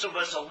now most of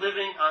us are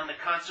living on the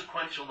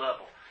consequential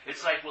level.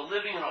 It's like we're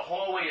living in a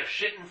hallway of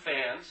shit and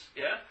fans,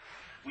 yeah?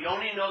 We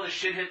only know the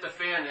shit hit the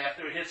fan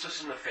after it hits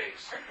us in the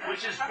face,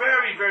 which is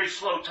very, very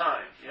slow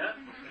time, yeah?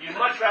 You'd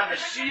much rather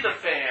see the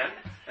fan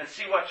and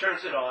see what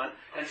turns it on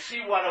and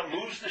see what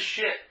moves the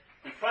shit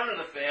in front of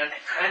the fan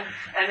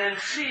and then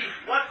see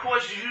what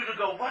causes you to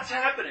go, what's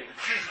happening?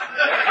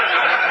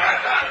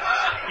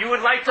 You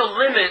would like to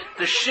limit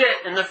the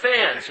shit and the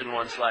fans in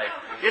one's life.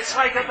 It's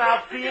like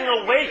about being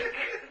awake,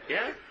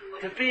 yeah?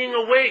 To being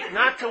awake,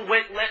 not to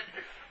let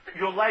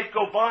your life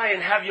go by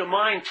and have your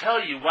mind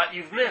tell you what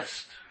you've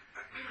missed.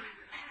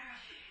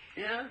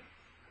 Yeah?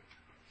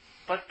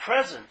 But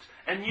present.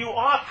 And you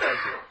are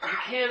present. You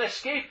can't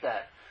escape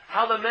that.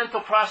 How the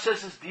mental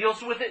processes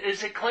deals with it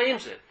is it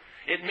claims it.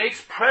 It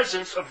makes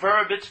presence a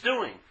verb it's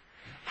doing.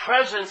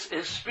 Presence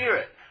is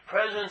spirit.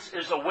 Presence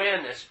is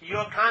awareness.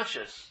 You're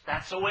conscious.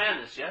 That's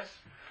awareness, yes?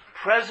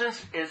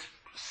 Presence is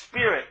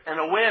spirit and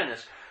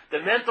awareness. The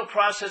mental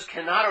process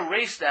cannot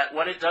erase that.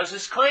 What it does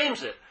is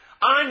claims it.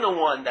 I'm the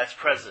one that's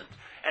present.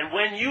 And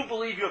when you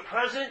believe you're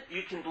present,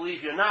 you can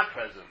believe you're not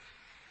present.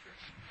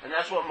 And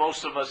that's what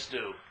most of us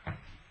do.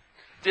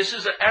 This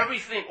is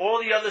everything.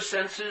 All the other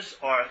senses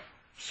are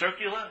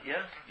circular.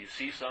 Yeah? You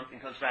see something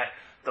comes back.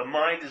 The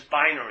mind is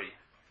binary.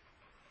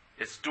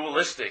 It's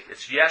dualistic.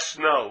 It's yes,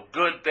 no,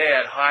 good,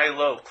 bad, high,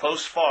 low,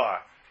 close,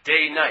 far,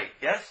 day, night.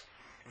 Yes?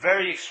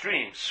 Very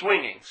extreme.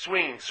 Swinging,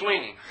 swinging,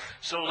 swinging.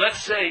 So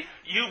let's say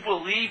you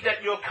believe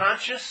that you're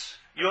conscious.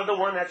 You're the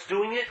one that's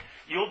doing it.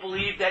 You'll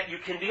believe that you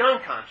can be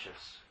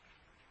unconscious.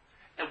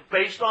 And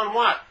based on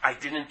what? I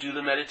didn't do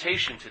the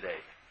meditation today.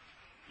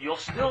 You'll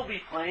still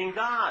be playing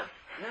God.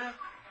 Yeah?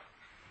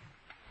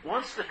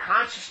 Once the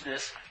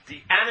consciousness,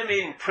 the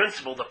animating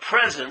principle, the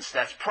presence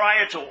that's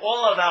prior to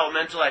all of our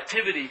mental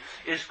activity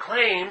is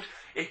claimed,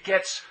 it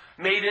gets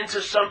made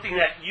into something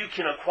that you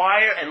can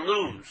acquire and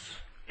lose.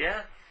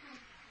 Yeah?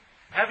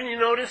 Haven't you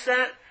noticed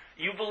that?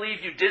 You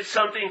believe you did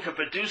something to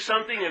produce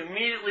something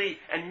immediately,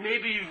 and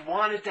maybe you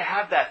wanted to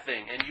have that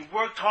thing, and you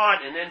worked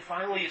hard, and then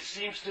finally it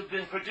seems to have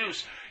been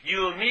produced.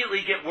 You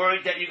immediately get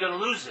worried that you're going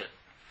to lose it.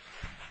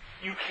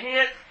 You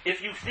can't,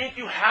 if you think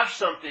you have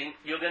something,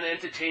 you're going to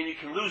entertain you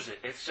can lose it.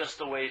 It's just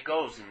the way it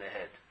goes in the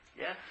head.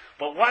 Yeah?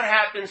 But what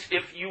happens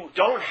if you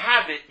don't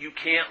have it, you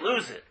can't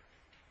lose it?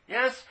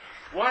 Yes?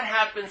 What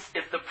happens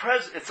if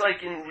it's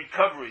like in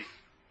recovery.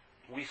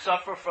 We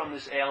suffer from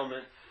this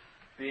ailment,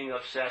 being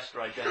obsessed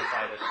or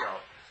identified as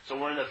self. So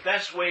one of the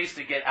best ways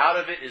to get out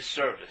of it is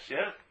service,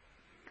 yeah?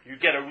 You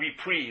get a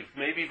reprieve,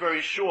 maybe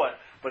very short,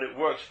 but it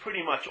works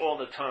pretty much all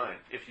the time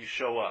if you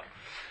show up.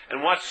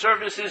 And what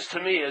service is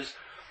to me is,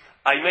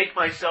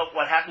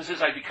 what happens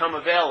is I become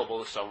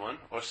available to someone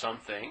or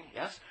something,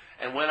 yes?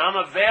 And when I'm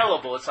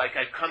available, it's like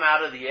I come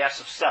out of the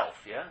ass of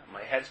self, yeah?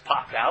 My head's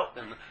popped out,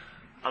 and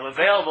I'm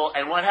available,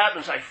 and what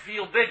happens? I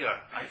feel bigger,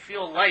 I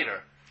feel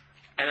lighter,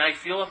 and I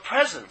feel a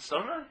presence,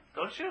 don't I?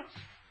 Don't you?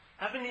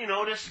 Haven't you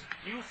noticed?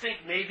 You think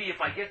maybe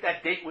if I get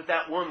that date with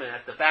that woman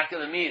at the back of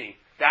the meeting,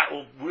 that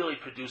will really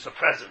produce a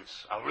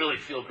presence. I'll really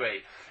feel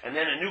great. And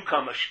then a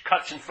newcomer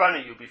cuts in front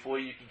of you before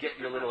you can get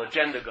your little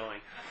agenda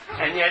going.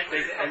 And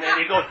then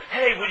you go,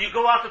 hey, will you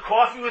go out to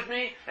coffee with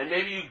me? And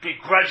maybe you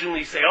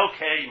begrudgingly say,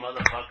 okay,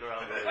 motherfucker,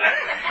 I'll go with you.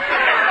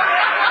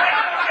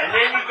 And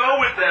then you go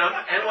with them,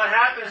 and what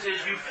happens is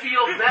you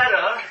feel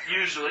better,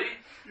 usually,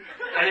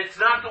 and it's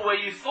not the way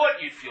you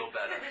thought you'd feel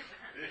better.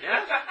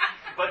 Yeah?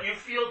 But you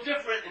feel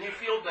different, and you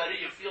feel better,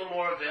 you feel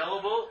more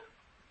available,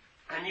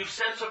 and you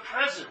sense a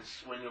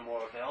presence when you're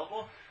more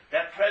available.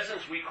 That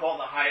presence we call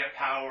the higher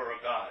power or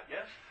God.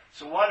 Yes?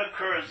 So what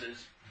occurs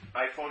is,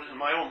 I found it in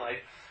my own life,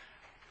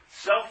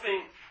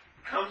 selfing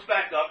comes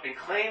back up and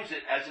claims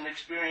it as an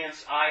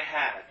experience I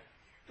had,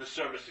 the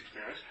service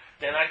experience.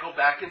 Then I go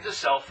back into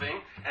selfing,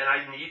 and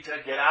I need to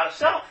get out of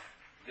self,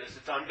 because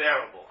it's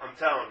unbearable, I'm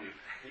telling you.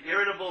 The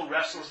irritable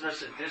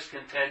restlessness and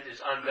discontent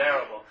is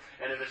unbearable.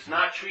 And if it's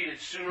not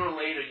treated, sooner or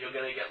later you're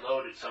going to get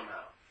loaded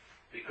somehow.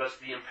 Because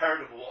the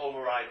imperative will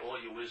override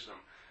all your wisdom.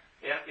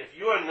 If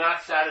you are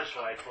not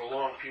satisfied for a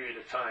long period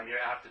of time,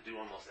 you're apt to do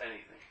almost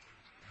anything.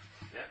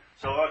 Yeah?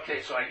 So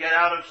I get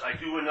out of, I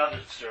do another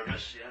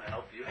service, I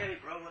help you.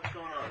 Hey, bro, what's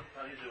going on?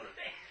 How you doing?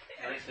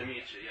 Nice to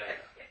meet you. Yeah.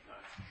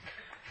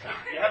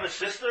 You have a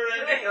sister or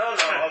anything? Oh,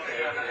 no,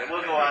 okay.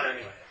 We'll go on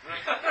anyway.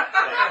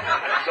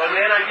 So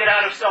then I get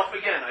out of self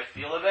again. I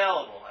feel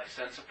available. I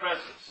sense a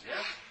presence.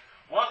 Yeah?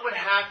 What would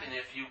happen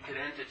if you could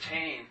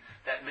entertain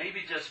that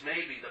maybe, just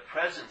maybe, the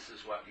presence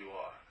is what you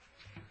are?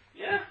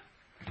 Yeah?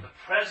 The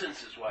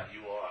presence is what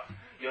you are.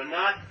 You're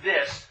not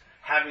this,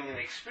 having an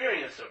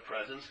experience of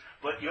presence,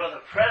 but you're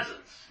the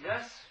presence.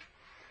 Yes?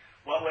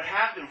 What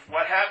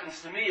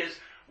happens to me is,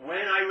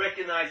 when I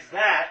recognize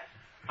that,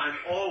 I'm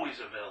always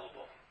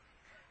available.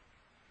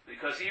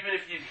 Because even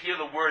if you hear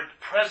the word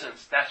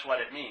presence, that's what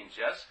it means,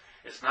 yes?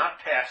 It's not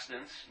past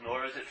tense,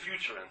 nor is it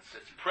future tense.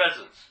 It's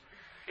presence.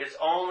 It's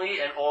only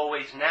and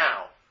always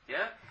now,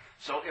 yeah?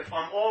 So if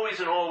I'm always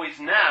and always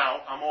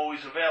now, I'm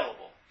always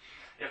available.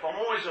 If I'm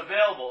always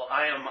available,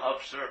 I am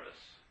of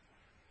service.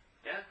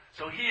 Yeah?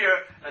 So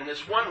here, on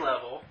this one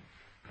level,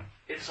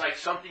 it's like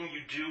something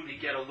you do to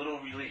get a little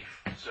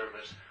relief,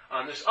 service.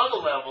 On this other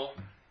level,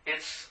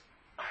 it's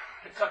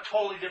a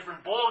totally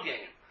different ball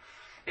game.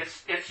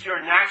 It's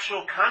your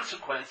natural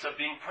consequence of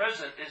being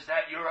present is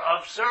that you're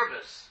of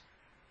service.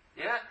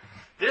 Yeah?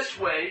 This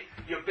way,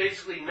 you're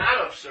basically not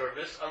of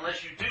service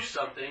unless you do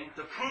something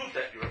to prove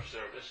that you're of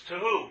service. To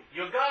who?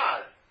 Your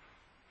God.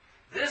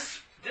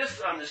 This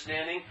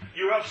understanding,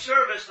 you're of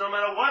service no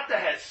matter what the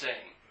head's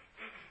saying.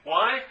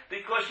 Why?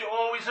 Because you're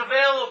always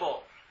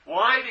available.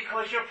 Why?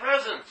 Because your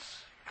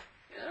presence.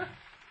 Yeah?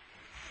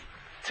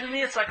 To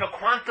me, it's like a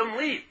quantum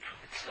leap.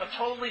 It's a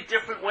totally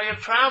different way of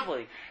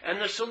traveling.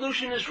 And the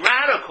solution is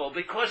radical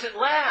because it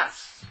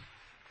lasts.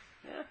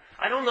 Yeah?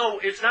 I don't know,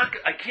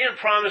 I can't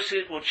promise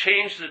it will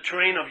change the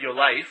terrain of your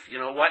life,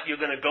 what you're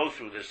going to go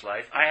through this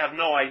life. I have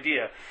no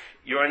idea.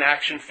 You're an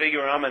action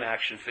figure, I'm an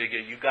action figure.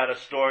 You've got a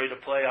story to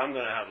play, I'm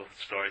going to have a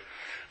story.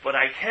 But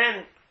I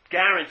can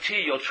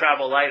guarantee you'll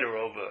travel lighter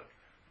over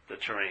the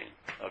terrain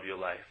of your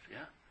life.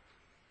 Yeah?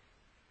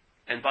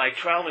 And by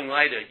traveling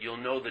lighter, you'll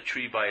know the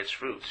tree by its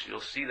fruits. You'll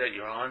see that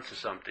you're onto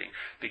something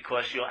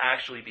because you'll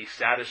actually be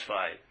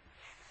satisfied.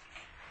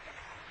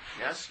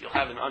 Yes? You'll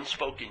have an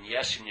unspoken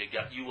yes in your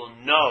gut. You will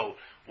know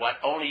what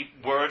only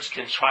words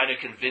can try to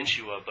convince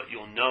you of, but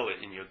you'll know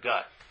it in your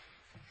gut.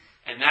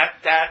 And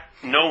that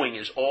knowing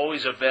is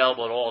always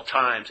available at all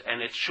times,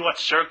 and it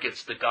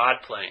short-circuits the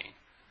God playing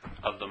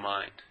of the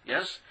mind.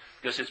 Yes?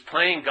 Because it's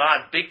playing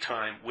God big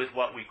time with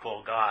what we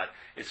call God.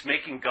 It's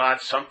making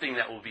God something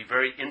that will be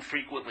very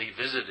infrequently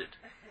visited.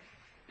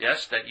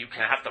 Yes? That you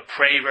can have to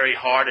pray very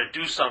hard or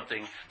do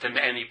something,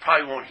 and he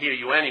probably won't hear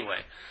you anyway.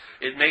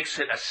 It makes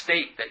it a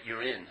state that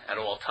you're in at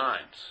all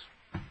times.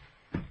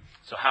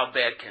 So how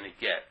bad can it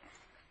get?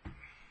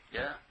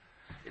 Yeah?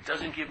 It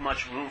doesn't give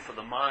much room for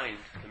the mind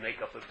to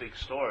make up a big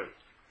story.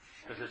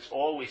 Because it's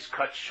always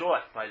cut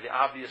short by the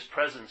obvious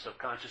presence of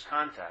conscious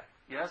contact.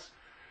 Yes?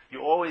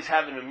 You always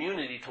have an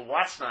immunity to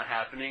what's not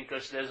happening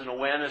because there's an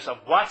awareness of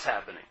what's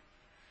happening.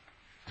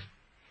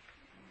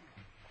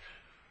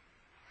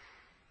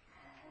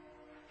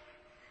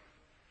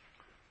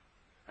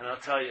 And I'll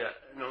tell you,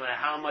 no matter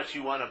how much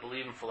you want to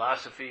believe in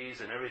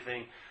philosophies and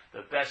everything,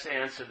 the best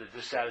answer to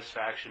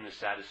dissatisfaction is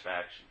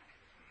satisfaction.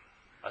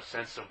 A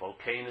sense of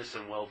okayness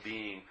and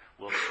well-being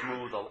will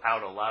smooth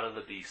out a lot of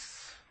the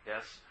beasts.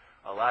 Yes?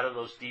 A lot of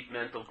those deep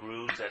mental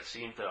grooves that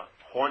seem to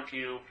haunt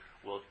you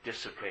will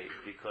dissipate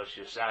because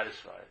you're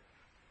satisfied.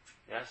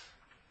 Yes?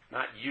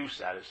 Not you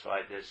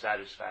satisfied, there's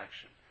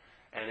satisfaction.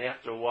 And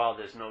after a while,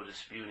 there's no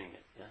disputing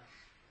it. Yeah?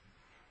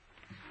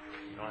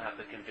 You don't have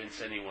to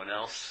convince anyone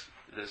else.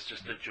 There's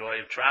just the joy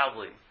of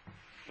traveling.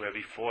 Where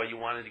before you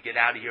wanted to get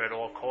out of here at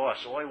all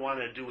costs. All I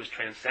wanted to do was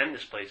transcend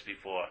this place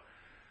before.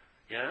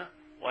 Yeah?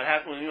 What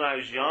happened when I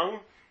was young?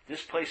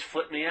 This place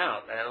flipped me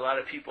out. I had a lot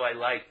of people I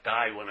liked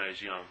die when I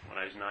was young, when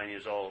I was 9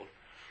 years old.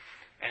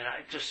 And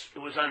it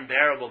was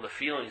unbearable, the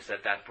feelings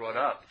that brought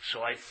up.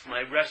 So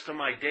my rest of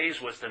my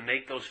days was to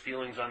make those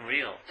feelings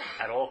unreal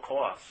at all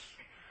costs.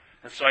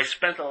 And so I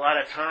spent a lot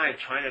of time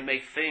trying to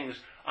make things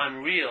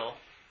unreal.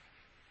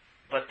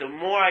 But the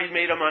more I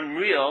made them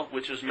unreal,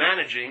 which was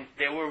managing,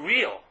 they were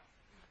real.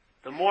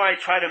 The more I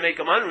tried to make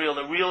them unreal,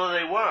 the realer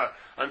they were.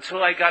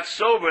 Until I got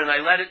sober and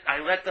I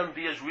let them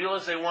be as real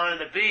as they wanted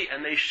to be.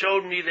 And they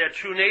showed me their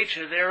true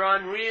nature. They're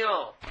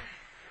unreal.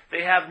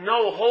 They have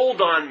no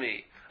hold on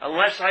me.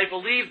 Unless I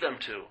believe them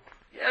to.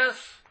 Yes?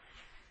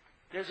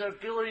 There's an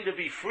ability to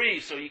be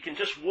free so you can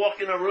just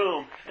walk in a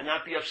room and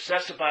not be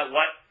obsessed about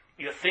what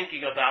you're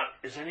thinking about.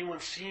 Is anyone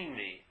seeing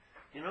me?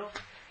 You know?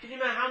 Can you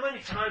imagine how many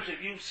times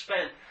have you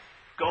spent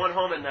going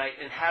home at night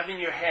and having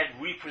your head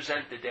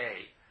represent the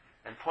day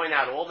and point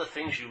out all the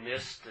things you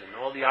missed and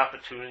all the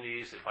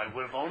opportunities. If I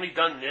would have only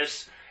done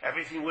this,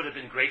 everything would have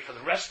been great for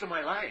the rest of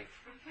my life.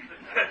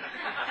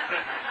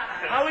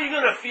 How are you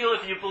going to feel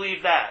if you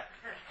believe that?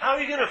 How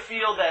are you going to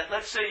feel that,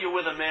 let's say you're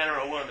with a man or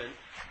a woman,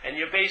 and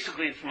you're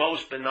basically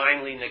most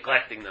benignly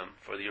neglecting them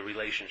for your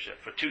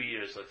relationship, for 2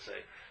 years, let's say.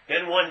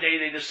 Then one day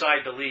they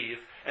decide to leave,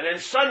 and then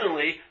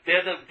suddenly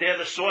they're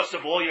the source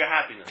of all your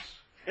happiness.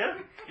 Yeah?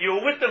 You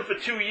were with them for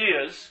 2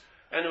 years,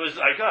 and it was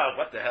like, oh,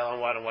 what the hell, I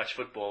want to watch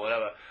football,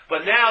 whatever.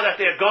 But now that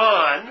they're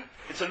gone,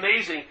 it's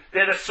amazing,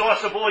 they're the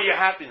source of all your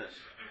happiness.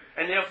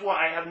 And therefore,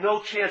 I have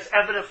no chance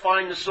ever to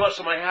find the source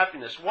of my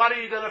happiness. What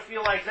are you going to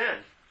feel like then?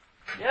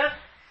 Yeah?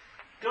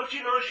 Don't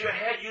you notice your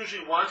head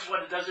usually wants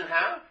what it doesn't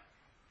have?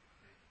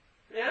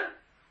 Yeah?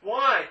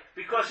 Why?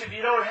 Because if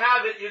you don't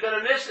have it, you're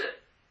going to miss it.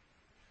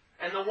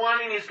 And the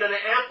wanting is going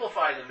to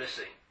amplify the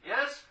missing.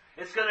 Yes?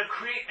 It's going to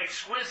create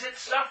exquisite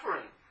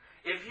suffering.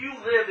 If you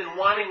live in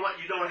wanting what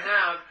you don't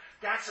have,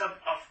 that's a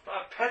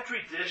petri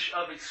dish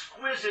of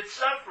exquisite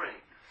suffering.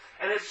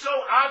 And it's so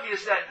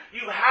obvious that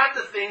you've had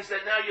the things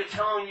that now you're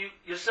telling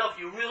yourself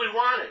you really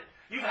wanted.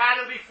 You've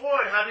had them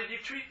before, and how did you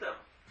treat them?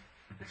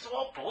 It's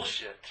all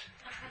bullshit.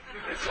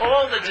 It's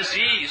all the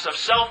disease of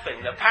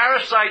selfing. The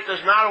parasite does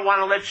not want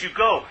to let you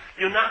go.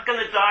 You're not going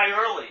to die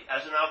early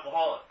as an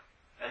alcoholic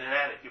and an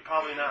addict. You're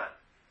probably not.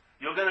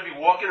 You're going to be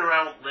walking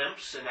around with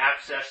limps and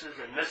abscesses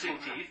and missing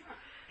teeth.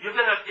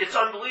 It's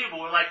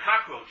unbelievable. We're like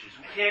cockroaches.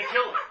 We can't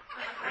kill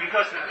it.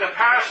 Because the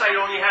parasite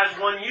only has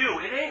one you.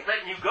 It ain't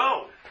letting you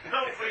go.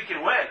 No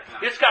freaking way.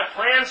 It's got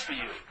plans for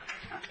you.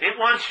 It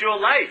wants your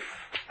life.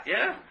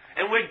 Yeah?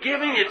 And we're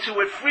giving it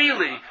to it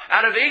freely,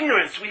 out of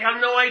ignorance. We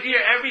have no idea.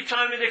 Every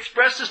time it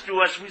expresses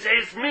to us, we say,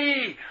 it's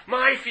me,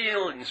 my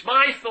feelings,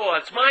 my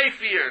thoughts, my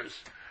fears.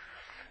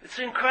 It's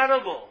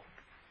incredible.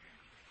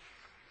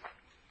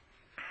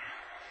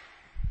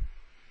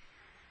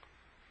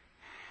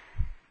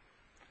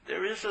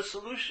 There is a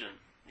solution,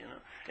 you know.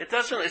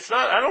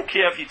 I don't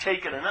care if you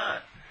take it or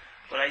not,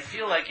 but I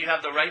feel like you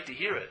have the right to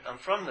hear it. I'm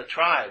from the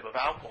tribe of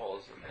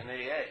alcoholism and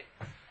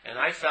AA. And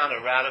I found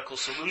a radical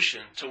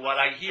solution to what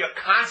I hear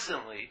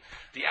constantly,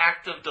 the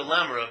active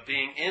dilemma of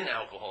being in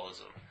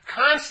alcoholism.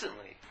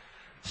 Constantly.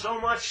 So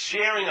much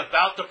sharing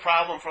about the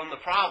problem from the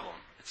problem.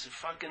 It's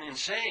fucking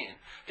insane.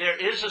 There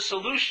is a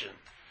solution.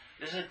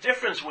 There's a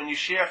difference when you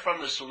share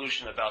from the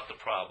solution about the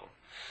problem.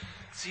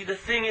 See, the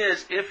thing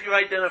is, if you're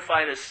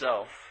identified as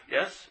self,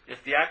 yes,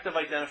 if the act of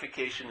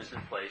identification is in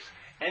place,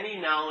 any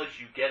knowledge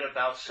you get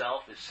about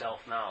self is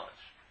self-knowledge.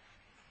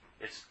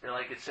 It's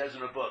like it says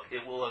in the book,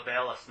 it will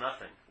avail us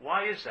nothing.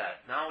 Why is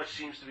that? Knowledge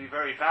seems to be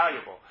very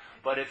valuable.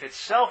 But if it's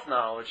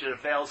self-knowledge, it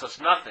avails us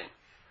nothing.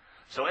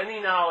 So any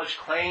knowledge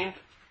claimed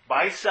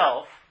by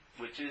self,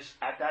 which is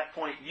at that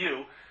point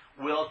you,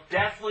 will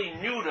definitely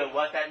neuter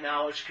what that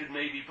knowledge could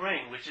maybe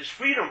bring, which is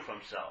freedom from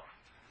self.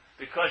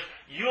 Because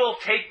you'll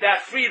take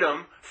that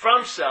freedom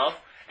from self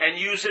and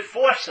use it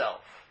for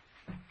self.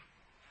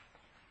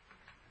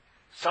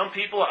 Some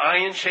people,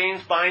 iron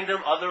chains bind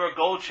them, other are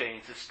gold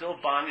chains. It's still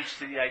bondage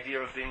to the idea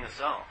of being a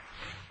self.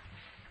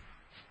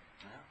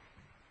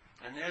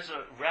 Yeah. And there's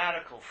a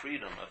radical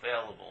freedom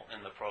available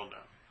in the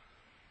program.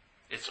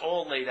 It's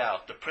all laid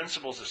out. The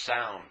principles are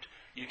sound.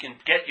 You can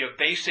get your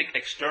basic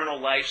external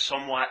life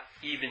somewhat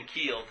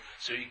even-keeled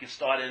so you can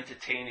start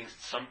entertaining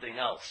something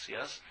else,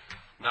 yes?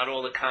 Not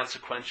all the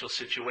consequential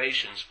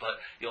situations, but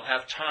you'll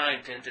have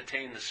time to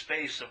entertain the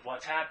space of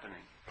what's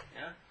happening,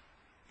 yeah?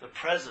 The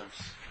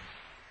presence.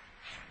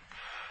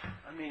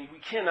 I mean, we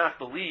cannot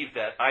believe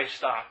that I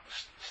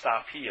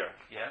stop here,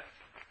 yeah?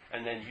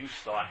 And then you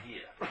start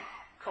here.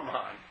 Come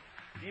on.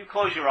 If you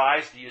close your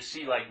eyes, do you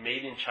see like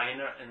made in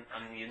China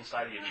on the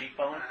inside of your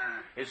cheekbone?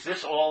 Is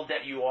this all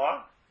that you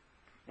are?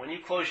 When you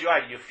close your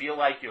eye, do you feel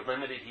like you're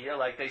limited here?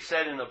 Like they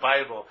said in the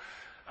Bible,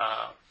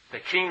 the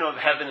kingdom of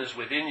heaven is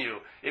within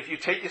you. If you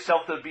take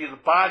yourself to be the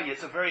body,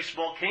 it's a very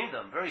small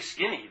kingdom, very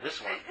skinny,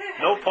 this one.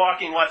 No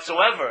parking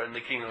whatsoever in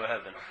the kingdom of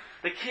heaven.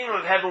 The kingdom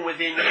of heaven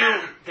within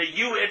you, the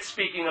you it's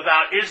speaking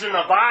about, isn't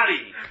a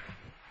body.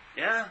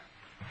 Yeah?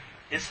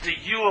 It's the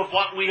you of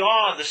what we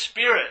are, the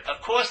spirit.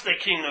 Of course the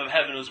kingdom of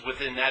heaven is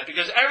within that,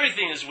 because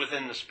everything is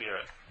within the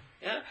spirit.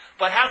 Yeah?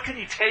 But how could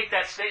he take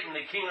that statement,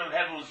 the kingdom of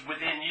heaven was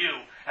within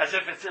you, as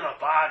if it's in a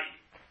body,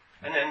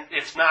 and then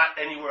it's not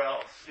anywhere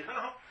else, you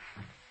know?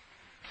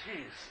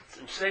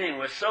 Jeez, I'm saying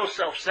we're so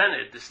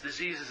self-centered. This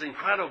disease is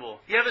incredible.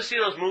 You ever see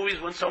those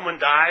movies when someone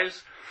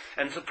dies,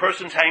 and the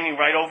person's hanging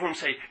right over him,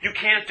 say, you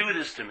can't do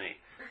this to me.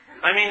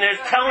 I mean, they're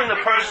telling the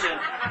person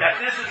that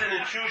this is an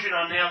intrusion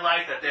on their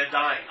life, that they're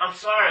dying. I'm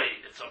sorry,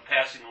 I'm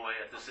passing away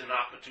at this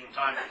inopportune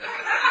time.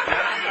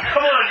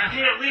 Come on, you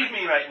can't leave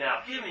me right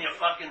now. Give me a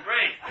fucking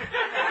break.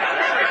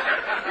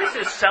 This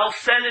is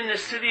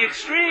self-centeredness to the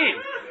extreme.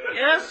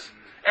 Yes?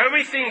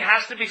 Everything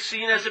has to be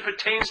seen as it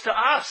pertains to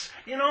us.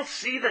 You don't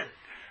see the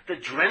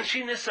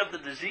drenchiness of the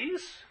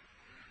disease?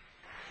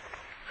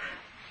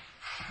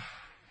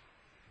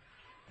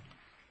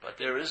 But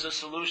there is a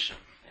solution,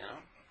 you know.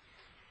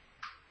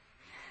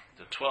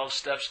 The 12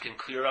 steps can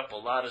clear up a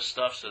lot of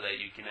stuff so that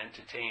you can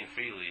entertain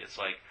freely. It's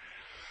like,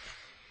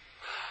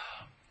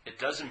 it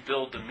doesn't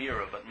build the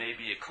mirror, but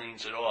maybe it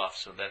cleans it off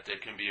so that there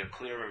can be a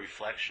clearer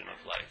reflection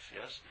of life,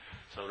 yes?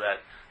 So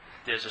that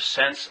there's a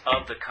sense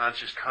of the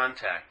conscious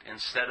contact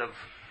instead of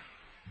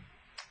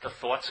the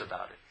thoughts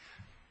about it,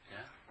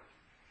 yeah?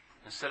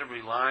 Instead of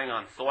relying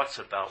on thoughts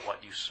about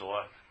what you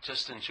saw,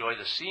 just enjoy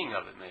the seeing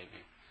of it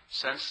maybe.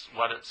 Sense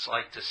what it's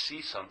like to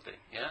see something,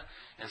 yeah?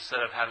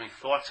 Instead of having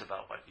thoughts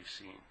about what you've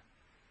seen.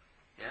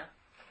 Yeah?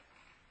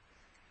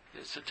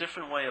 It's a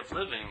different way of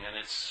living, and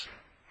it's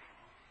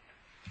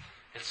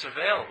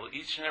available.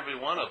 Each and every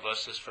one of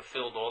us has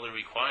fulfilled all the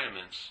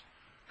requirements.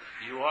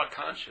 You are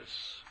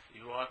conscious.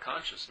 You are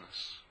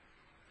consciousness.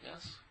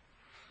 Yes?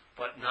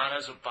 But not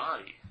as a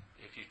body.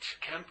 If you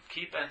can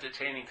keep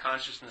entertaining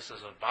consciousness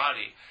as a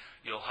body,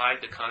 you'll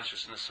hide the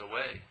consciousness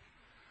away.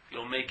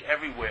 You'll make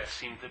everywhere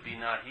seem to be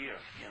not here,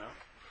 you know?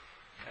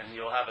 And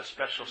you'll have a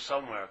special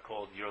somewhere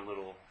called your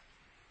little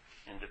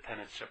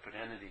independent separate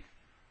entity.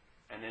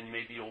 And then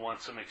maybe you'll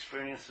want some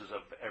experiences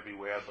of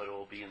everywhere, but it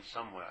will be in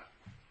somewhere.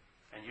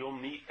 And you'll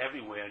meet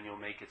everywhere and you'll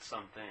make it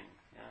something,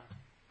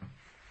 yeah?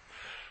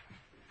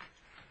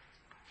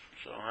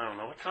 So, I don't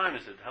know. What time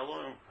is it? How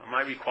long? Am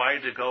I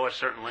required to go a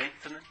certain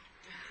length tonight?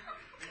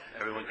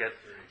 Everyone get...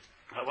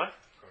 What?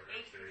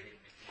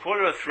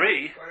 2:45.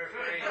 3:45?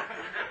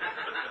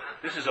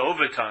 This is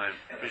overtime,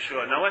 for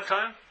sure. Now what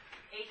time?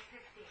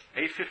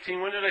 8:15.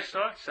 8:15? When did I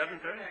start?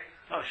 7:30?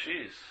 Oh,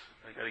 jeez.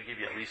 I got to give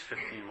you at least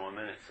 15 more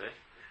minutes, eh?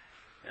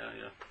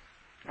 Yeah.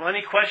 Well, any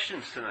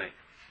questions tonight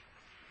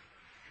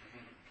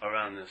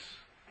around this?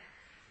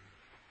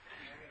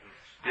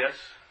 Yes?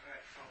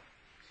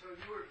 So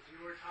you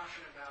were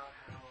talking about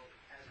how,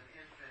 as an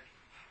infant,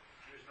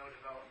 there's no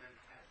development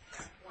at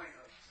that point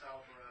of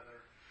self or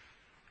other,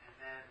 and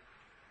then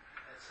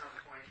at some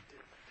point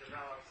it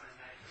develops, and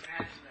I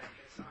imagine that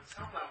it's, on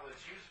some level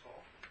it's useful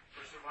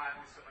for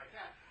survival and stuff like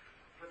that.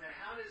 But then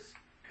how does,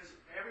 because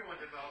everyone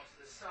develops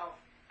the self,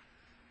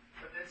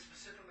 but then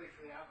specifically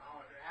for the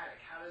alcoholic or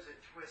addict, how does it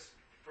twist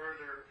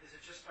further? Is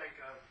it just like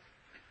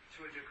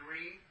to a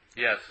degree?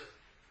 Yes,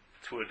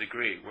 to a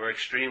degree. We're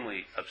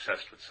extremely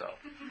obsessed with self.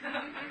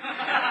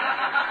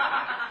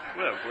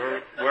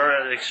 We're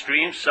an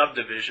extreme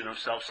subdivision of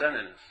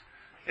self-centeredness.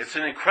 It's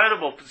an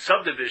incredible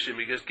subdivision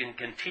because it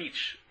can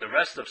teach the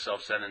rest of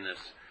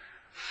self-centeredness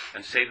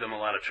and save them a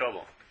lot of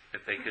trouble.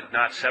 If they could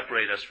not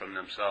separate us from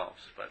themselves,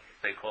 but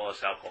they call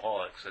us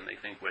alcoholics and they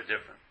think we're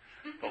different.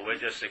 But we're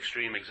just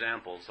extreme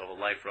examples of a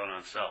life run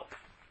on self.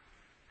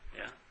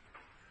 Yeah?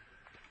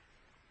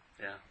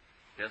 Yeah.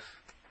 Yes?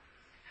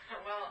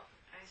 Well,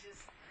 I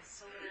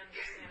still don't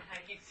understand how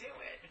you do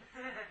it.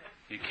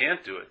 You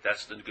can't do it.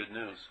 That's the good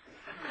news.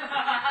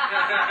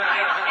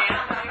 I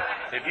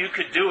can't do it. If you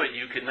could do it,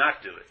 you could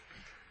not do it.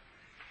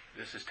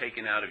 This is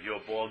taken out of your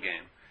ball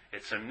game.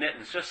 It's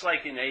admittance. Just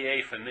like in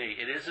AA for me,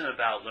 it isn't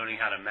about learning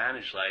how to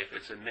manage life.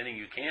 It's admitting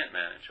you can't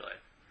manage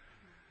life.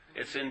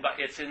 It's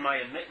in my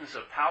admittance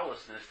of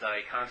powerlessness that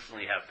I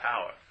constantly have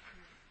power.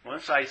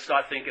 Once I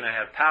start thinking I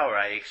have power,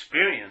 I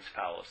experience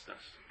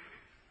powerlessness.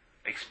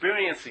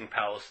 Experiencing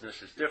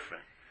powerlessness is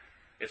different.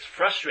 It's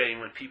frustrating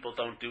when people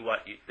don't do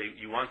what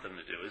you want them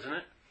to do, isn't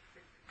it?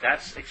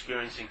 That's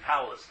experiencing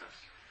powerlessness.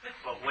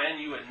 But when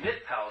you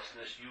admit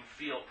powerlessness, you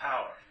feel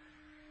power.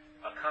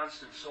 A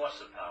constant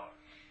source of power.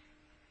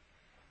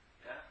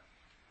 Yeah?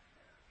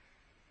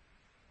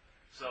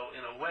 So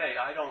in a way,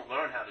 I don't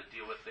learn how to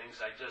deal with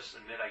things. I just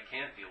admit I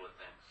can't deal with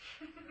things.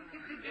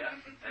 Yeah?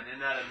 And in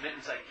that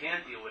admittance I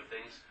can't deal with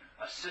things,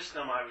 a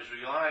system I was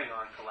relying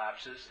on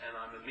collapses, and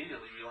I'm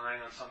immediately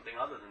relying on something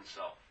other than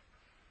self.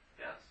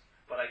 Yes?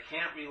 But I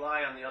can't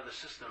rely on the other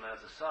system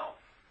as a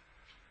self,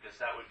 because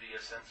that would be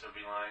a sense of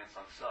reliance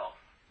on self.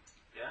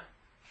 Yeah?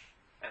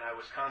 And I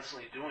was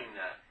constantly doing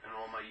that in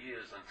all my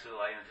years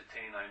until I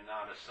entertained I'm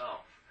not a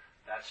self.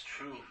 That's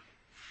true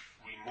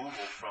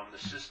removal from the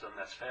system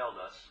that's failed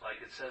us.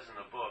 Like it says in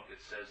the book, it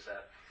says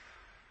that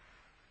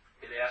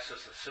it asks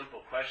us a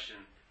simple question: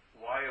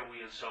 why are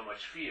we in so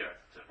much fear?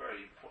 That's a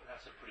pretty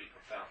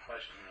profound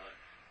question, really.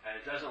 And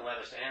it doesn't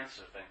let us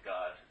answer, thank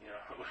God.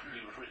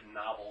 We've written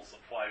novels of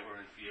why we're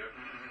in fear.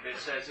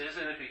 It says,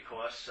 isn't it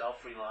because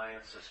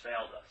self-reliance has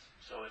failed us?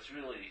 So it's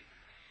really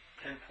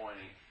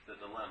pinpointing the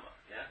dilemma,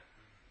 yeah?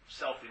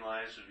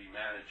 Self-reliance would be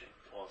managing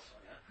also,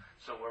 yeah?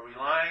 So we're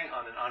relying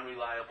on an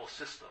unreliable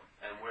system,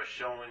 and we're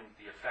showing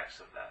the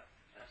effects of that.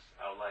 Yes?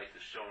 Our life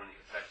is showing the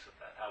effects of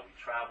that. How we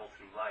travel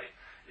through life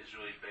is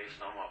really based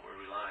on what we're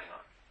relying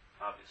on,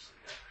 obviously.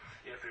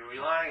 Yeah? If you're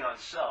relying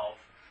on self,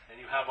 and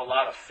you have a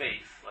lot of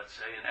faith, let's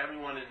say, and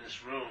everyone in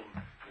this room,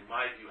 in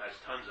my view, has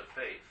tons of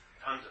faith.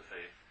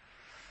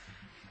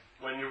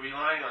 When you're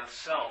relying on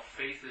self,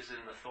 faith is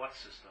in the thought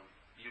system.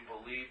 You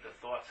believe the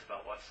thoughts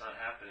about what's not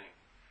happening.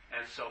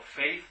 And so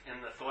faith in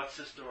the thought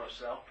system of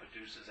self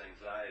produces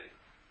anxiety.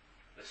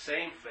 The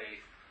same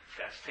faith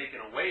that's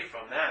taken away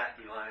from that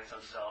reliance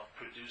on self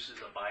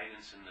produces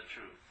abidance in the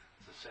truth.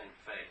 It's the same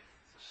faith.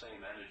 It's the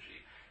same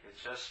energy.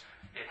 It's just,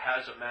 it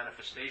has a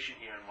manifestation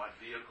here in what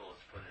vehicle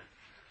it's put in.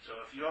 So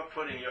if you're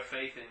putting your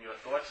faith in your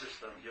thought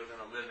system, you're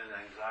going to live in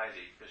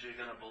anxiety because you're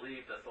going to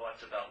believe the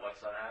thoughts about what's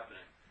not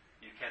happening.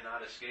 You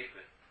cannot escape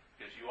it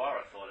because you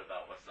are a thought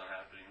about what's not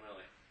happening,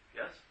 really.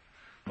 Yes?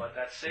 But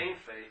that same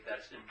faith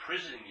that's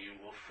imprisoning you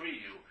will free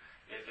you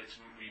if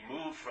it's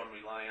removed from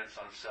reliance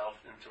on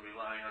self into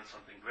relying on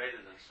something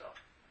greater than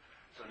self.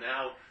 So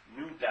now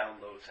new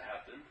downloads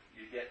happen.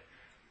 You get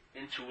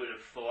intuitive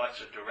thoughts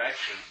or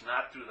directions,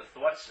 not through the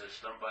thought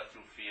system, but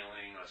through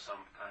feeling or some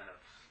kind of,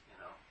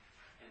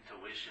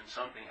 intuition.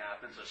 Something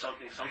happens, or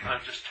something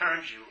sometimes just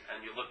turns you,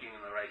 and you're looking in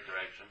the right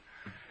direction.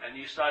 And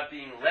you start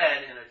being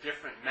led in a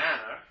different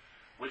manner,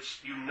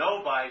 which you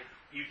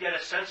get a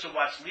sense of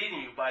what's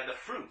leading you by the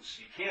fruits.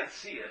 You can't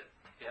see it.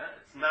 Yeah?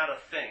 It's not a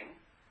thing.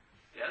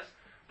 Yes?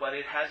 But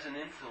it has an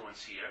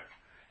influence here.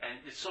 And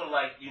it's sort of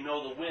like you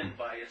know the wind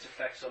by its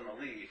effects on the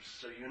leaves.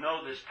 So you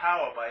know there's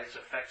power by its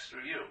effects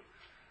through you.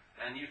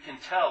 And you can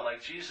tell,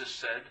 like Jesus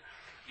said,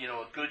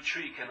 a good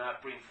tree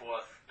cannot bring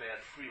forth bad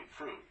fruit,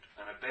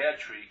 and a bad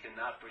tree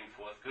cannot bring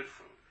forth good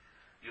fruit.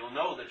 You'll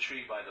know the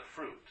tree by the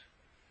fruit.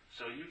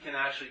 So you can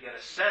actually get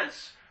a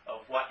sense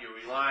of what you're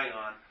relying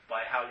on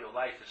by how your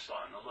life is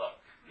starting to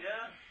look.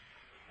 Yeah?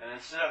 And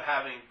instead of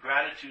having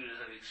gratitude as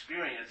an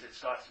experience, it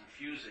starts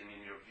infusing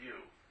in your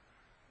view.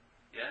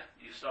 Yeah?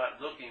 You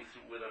start looking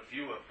with a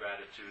view of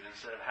gratitude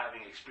instead of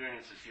having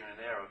experiences here and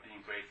there of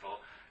being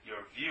grateful.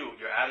 Your view,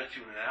 your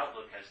attitude and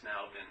outlook has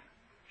now been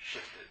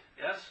shifted.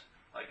 Yes?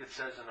 Like it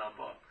says in our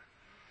book.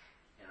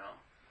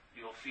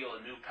 You'll feel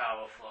a new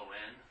power flow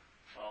in.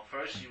 Well,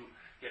 first you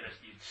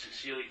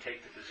sincerely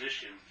take the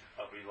position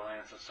of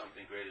reliance on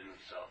something greater than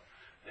self.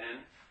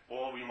 Then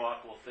all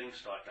remarkable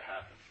things start to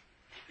happen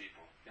to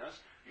people.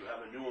 Yes? You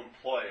have a new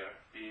employer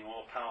being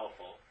all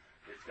powerful.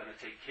 It's going to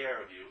take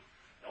care of you.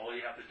 All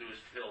you have to do is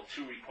fulfill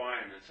two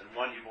requirements, and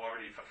one you've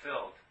already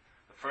fulfilled.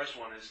 The first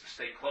one is to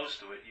stay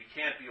close to it. You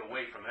can't be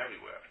away from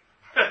everywhere.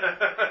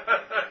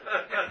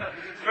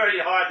 It's very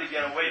hard to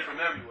get away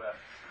from everywhere.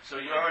 So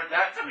you already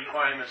that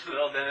requirement's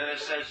filled, and then it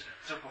says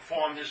to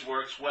perform his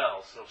works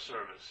well, so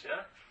service,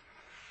 yeah?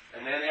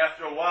 And then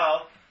after a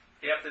while,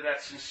 after that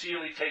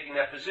sincerely taking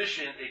that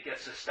position, it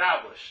gets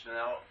established.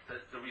 Now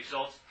the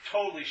results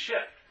totally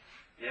shift.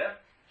 Yeah?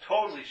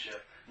 Totally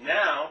shift.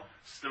 Now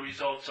the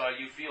results are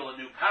you feel a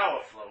new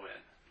power flow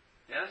in.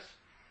 Yes?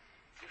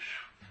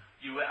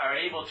 You are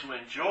able to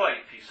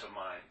enjoy peace of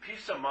mind.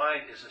 Peace of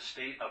mind is a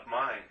state of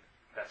mind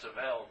that's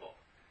available.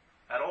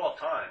 at all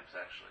times,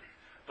 actually.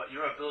 But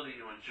your ability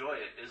to enjoy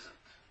it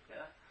isn't.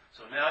 Yeah?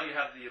 So now you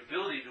have the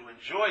ability to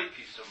enjoy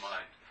peace of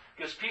mind.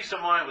 Because peace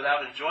of mind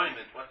without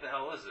enjoyment, what the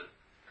hell is it?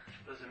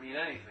 Doesn't mean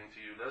anything to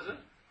you, does it?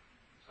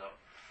 So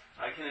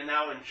I can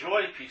now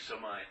enjoy peace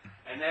of mind.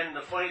 And then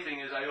the funny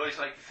thing is, I always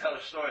like to tell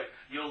a story.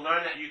 You'll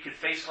learn that you can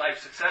face life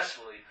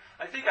successfully.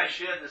 I think I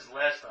shared this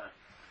last time,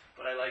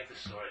 but I like this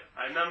story.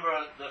 I remember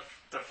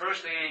the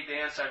first AA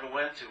dance I ever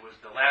went to was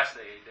the last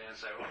AA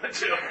dance I ever went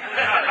to.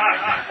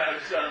 I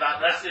was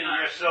about less than a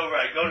year sober.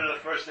 I go to the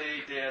first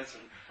AA dance,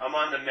 and I'm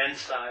on the men's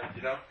side,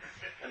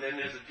 and then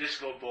there's a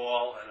disco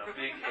ball and a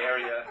big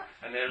area,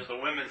 and there's the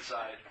women's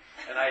side.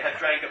 And I had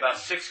drank about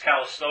 6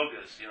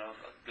 Calistogas,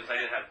 because I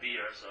didn't have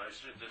beer, so I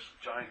just this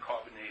giant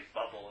carbonated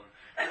bubble,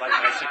 and like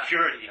my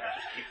security, I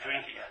just keep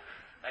drinking it.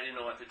 I didn't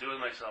know what to do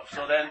with myself.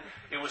 So then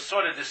it was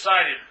sort of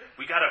decided,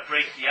 we got to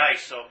break the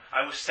ice. So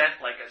I was sent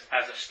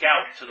as a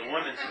scout to the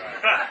women's side.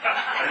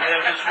 And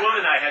there was this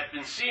woman I had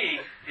been seeing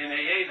in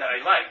AA that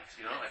I liked.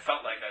 I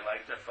felt like I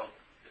liked her. I felt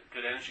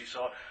good energy.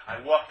 So I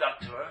walked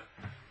up to her,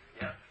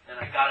 and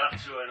I got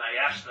up to her and I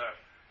asked her,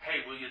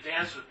 hey, will you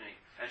dance with me?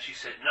 And she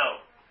said,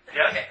 no.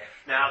 Yes?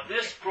 Now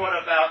this brought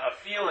about a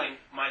feeling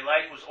my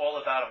life was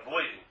all about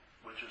avoiding,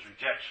 which was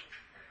rejection.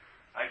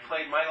 I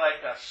played my life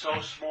got so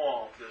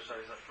small because I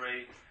was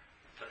afraid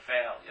to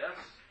fail. Yes?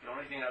 The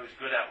only thing I was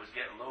good at was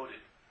getting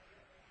loaded.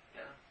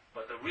 Yeah?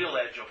 But the real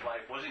edge of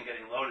life wasn't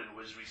getting loaded, it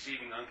was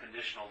receiving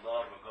unconditional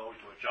love or going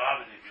to a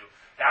job interview.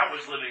 That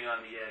was living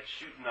on the edge.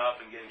 Shooting up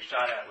and getting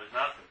shot at was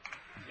nothing.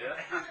 Yeah?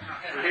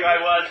 So here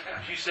I was,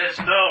 she says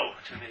no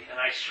to me, and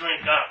I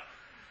shrink up.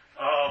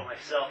 Oh,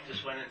 myself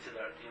just went into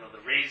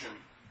the raisin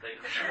thing.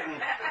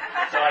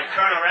 So I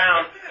turn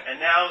around, and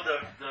now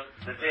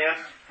the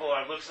dance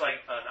floor looks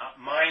like a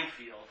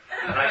minefield.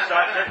 And I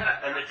start,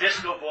 and the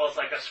disco ball is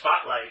like a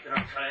spotlight,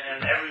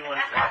 and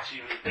everyone's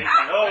watching me,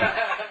 thinking,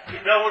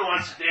 no one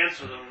wants to dance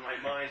with them. And my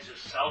mind's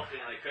just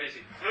sulking like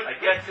crazy. I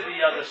get to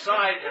the other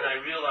side, and I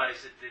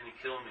realize it didn't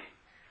kill me.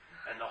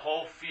 And the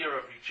whole fear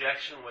of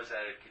rejection was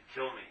that it could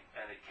kill me,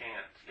 and it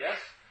can't. Yes?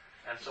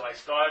 And so I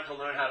started to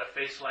learn how to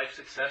face life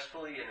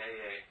successfully in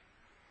AA.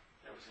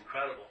 It was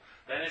incredible.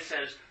 Then it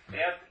says,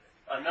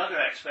 another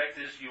aspect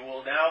is you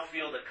will now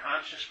feel the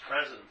conscious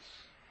presence.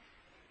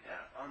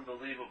 Yeah,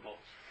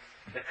 unbelievable.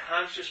 The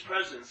conscious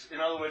presence. In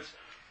other words,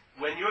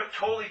 when you're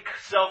totally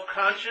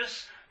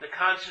self-conscious, the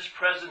conscious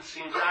presence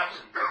seems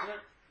absent, doesn't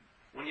it?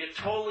 When you're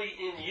totally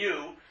in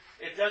you,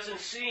 it doesn't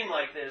seem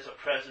like there's a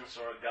presence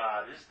or a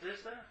God,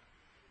 is there?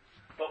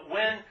 But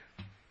when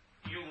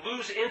you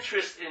lose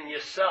interest in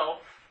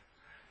yourself,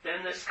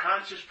 then this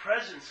conscious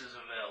presence is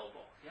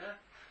available. Yeah?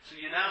 So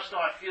you now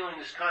start feeling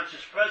this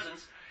conscious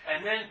presence,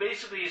 and then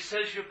basically it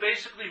says you're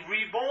basically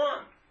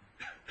reborn.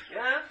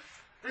 Yeah?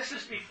 This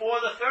is before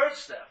the third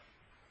step.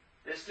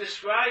 It's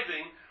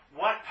describing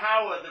what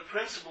power the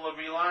principle of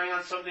relying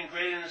on something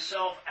greater than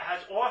self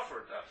has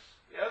offered us.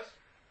 Yes?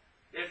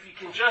 If you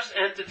can just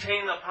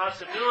entertain the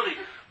possibility,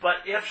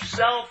 but if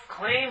self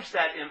claims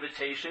that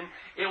invitation,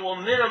 it will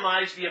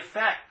minimize the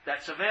effect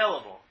that's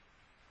available.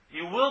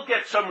 You will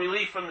get some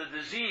relief from the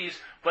disease,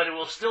 but it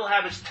will still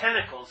have its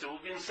tentacles. It will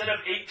be, instead of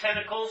 8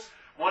 tentacles,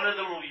 one of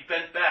them will be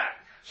bent back.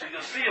 So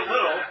you'll see a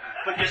little,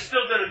 but you're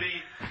still going to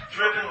be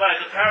driven by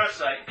the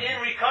parasite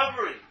in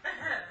recovery.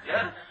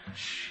 Yeah?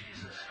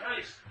 Jesus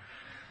Christ.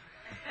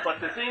 But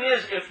the thing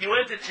is, if you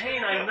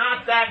entertain, I'm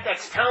not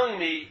that's telling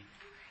me,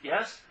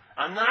 yes?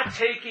 I'm not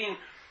taking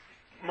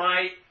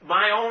my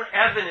own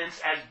evidence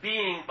as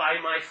being by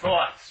my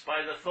thoughts,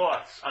 by the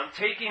thoughts. I'm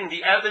taking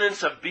the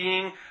evidence of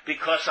being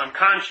because I'm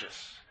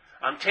conscious.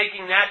 I'm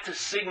taking that to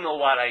signal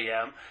what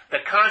I am, the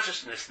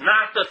consciousness,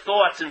 not the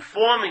thoughts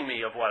informing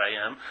me of what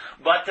I am,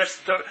 but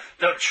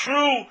the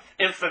true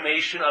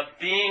information of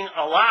being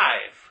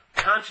alive,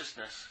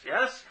 consciousness,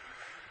 yes?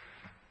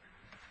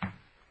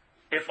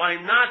 If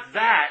I'm not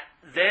that,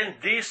 then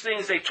these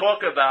things they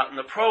talk about in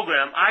the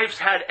program, I've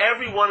had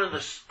every one of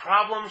the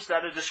problems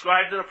that are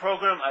described in the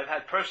program, I've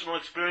had personal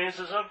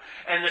experiences of,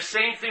 and the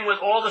same thing with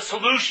all the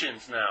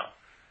solutions now.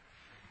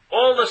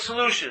 All the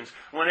solutions.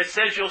 When it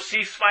says you'll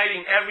cease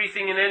fighting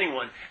everything and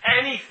anyone,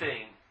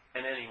 anything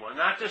and anyone,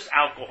 not just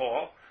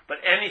alcohol, but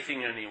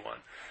anything and anyone.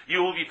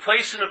 You will be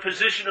placed in a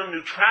position of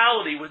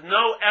neutrality with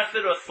no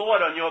effort or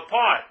thought on your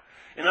part.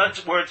 In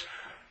other words,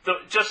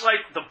 just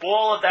like the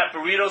ball of that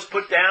burrito's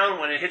put down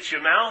when it hits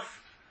your mouth,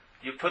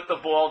 you put the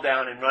ball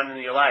down and run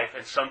into your life,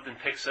 and something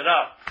picks it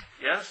up.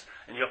 Yes?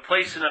 And you're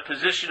placed in a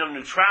position of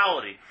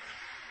neutrality.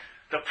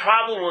 The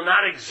problem will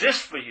not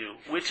exist for you,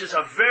 which is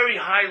a very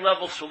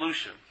high-level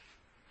solution.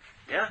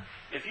 Yeah?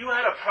 If you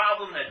had a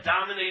problem that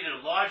dominated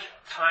a large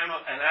time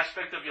of an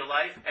aspect of your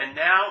life, and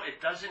now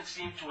it doesn't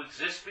seem to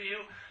exist for you,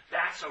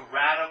 that's a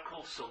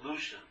radical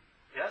solution.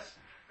 Yes?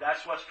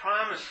 That's what's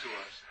promised to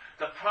us.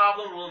 The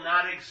problem will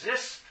not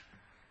exist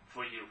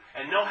for you.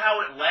 And know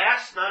how it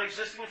lasts, not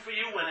existing for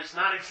you, when it's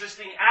not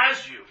existing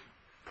as you.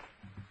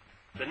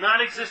 The not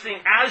existing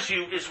as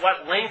you is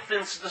what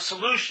lengthens the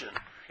solution.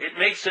 It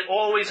makes it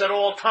always at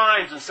all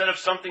times instead of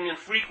something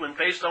infrequent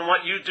based on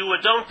what you do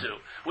or don't do,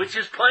 which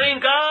is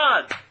playing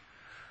God.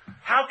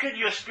 How could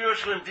your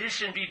spiritual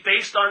condition be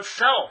based on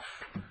self?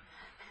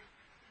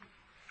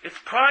 It's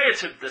prior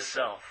to the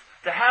self.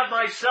 To have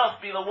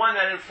myself be the one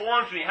that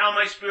informs me how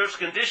my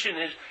spiritual condition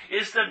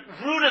is the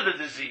root of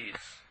the disease.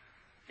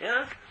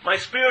 Yeah? My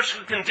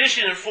spiritual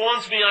condition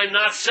informs me I'm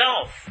not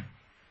self.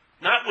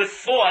 Not with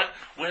thought,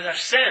 with a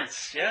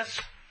sense, yes?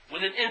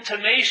 With an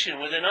intimation,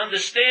 with an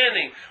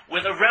understanding,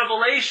 with a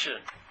revelation.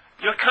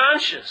 You're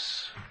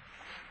conscious.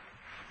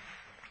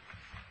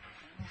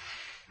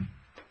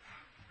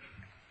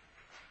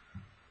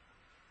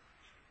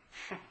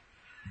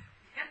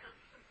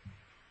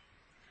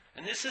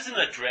 And this isn't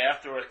a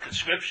draft or a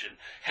conscription.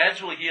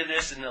 Heads will hear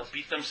this and they'll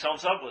beat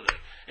themselves up with it.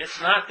 It's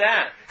not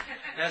that.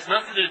 It has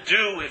nothing to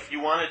do if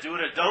you want to do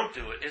it or don't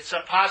do it. It's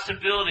a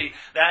possibility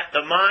that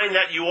the mind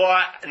that you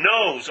are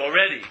knows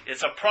already.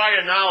 It's a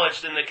prior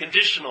knowledge than the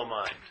conditional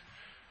mind.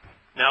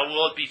 Now,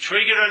 will it be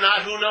triggered or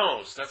not? Who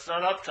knows? That's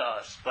not up to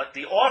us. But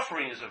the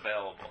offering is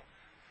available.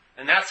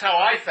 And that's how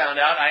I found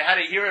out. I had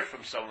to hear it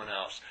from someone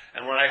else.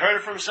 And when I heard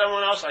it from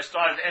someone else, I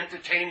started to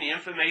entertain the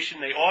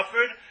information they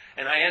offered.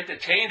 And I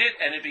entertained it,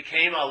 and it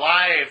became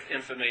alive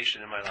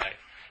information in my life.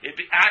 It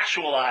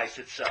actualized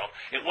itself.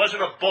 It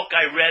wasn't a book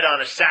I read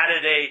on a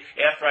Saturday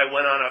after I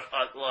went on a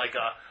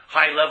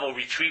high-level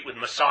retreat with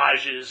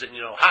massages and,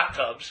 hot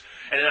tubs,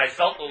 and then I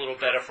felt a little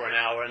better for an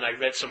hour, and I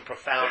read some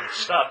profound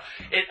stuff.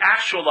 It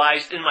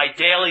actualized in my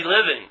daily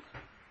living.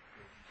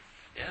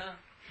 Yeah?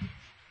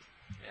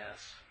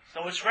 Yes.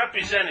 So it's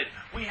represented.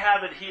 We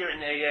have it here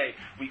in AA.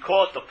 We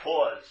call it the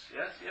pause.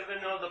 Yes? You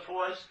ever know the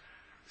pause?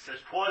 It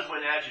says pause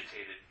when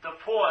agitated. The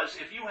pause,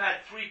 if you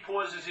had 3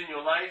 pauses in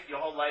your life, your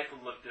whole life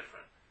would look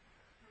different.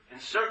 In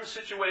certain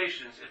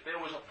situations, if there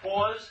was a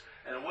pause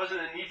and it wasn't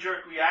a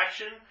knee-jerk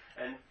reaction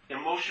and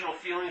emotional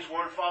feelings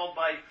weren't followed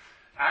by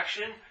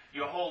action,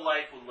 your whole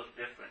life would look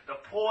different. The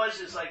pause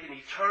is like an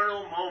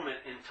eternal moment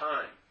in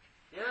time.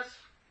 Yes?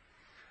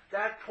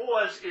 That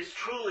pause is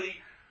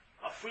truly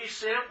a free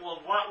sample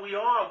of what we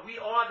are. We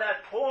are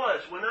that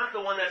pause. We're not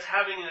the one that's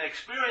having an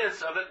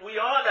experience of it. We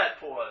are that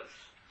pause.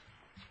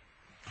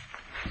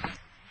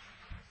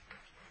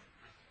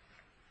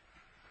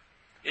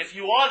 If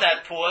you are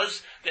that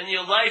pause, then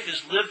your life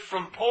is lived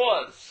from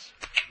pause.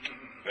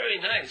 Very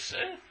nice,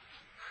 eh?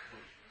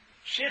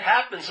 Shit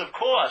happens, of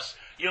course.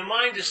 Your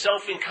mind is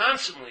selfing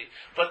constantly.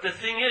 But the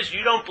thing is,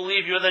 you don't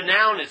believe you're the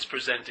noun it's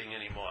presenting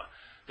anymore.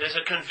 There's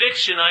a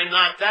conviction, I'm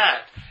not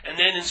that. And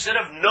then instead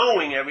of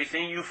knowing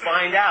everything, you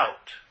find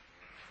out.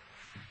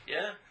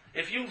 Yeah?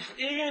 If you're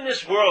in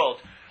this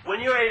world,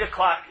 when you're 8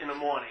 o'clock in the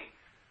morning,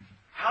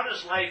 how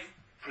does life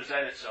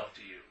present itself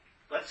to you?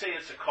 Let's say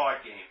it's a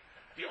card game.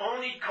 The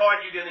only card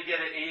you're going to get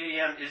at 8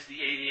 a.m. is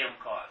the 8 a.m.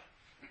 card.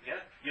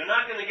 Yeah? You're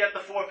not going to get the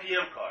 4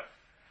 p.m. card.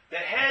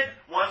 The head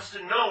wants to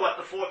know what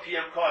the 4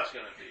 p.m. card's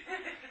going to be.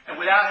 And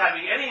without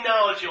having any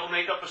knowledge, you'll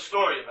make up a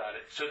story about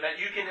it so that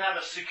you can have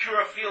a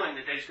secure feeling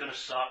the day's going to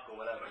suck or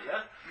whatever.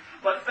 Yeah?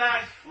 But in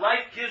fact,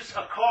 life gives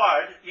a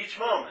card each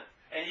moment.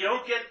 And you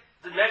don't get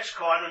the next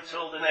card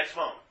until the next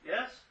moment.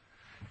 Yes?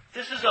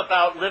 This is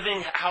about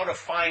living how to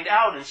find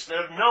out instead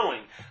of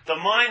knowing. The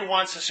mind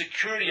wants a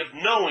security of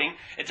knowing.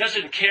 It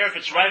doesn't care if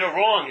it's right or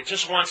wrong. It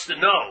just wants to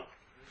know.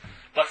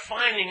 But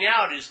finding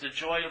out is the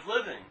joy of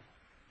living.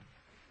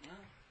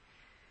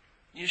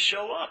 You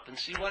show up and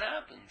see what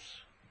happens.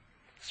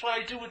 That's what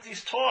I do with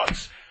these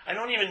talks. I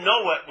don't even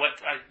know what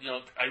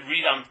I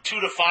read on 2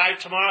 to 5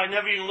 tomorrow. I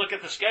never even look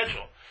at the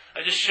schedule.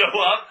 I just show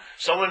up.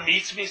 Someone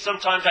meets me.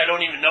 Sometimes I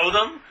don't even know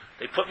them.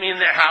 They put me in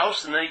their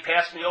house and then they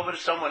pass me over to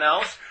someone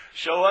else.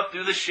 Show up,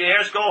 do the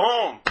shares, go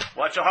home.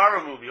 Watch a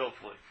horror movie,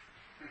 hopefully.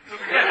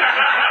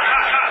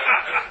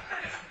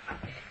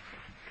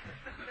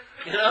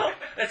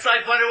 It's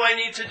like, what do I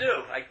need to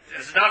do?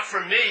 It's not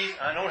for me.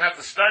 I don't have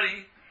to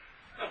study.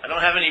 I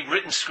don't have any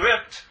written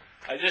script.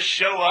 I just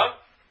show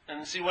up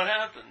and see what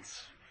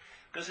happens.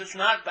 Because it's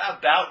not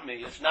about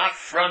me. It's not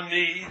from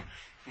me.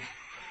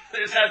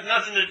 This has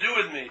nothing to do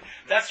with me.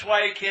 That's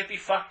why it can't be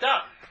fucked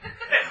up.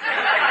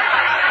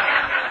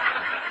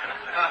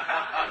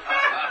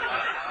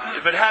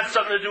 If it had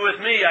something to do with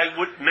me,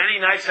 many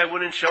nights I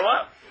wouldn't show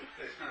up.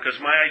 Because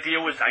my idea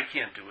was, I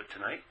can't do it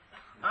tonight.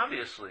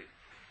 Obviously.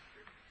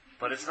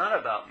 But it's not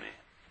about me.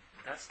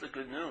 That's the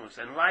good news.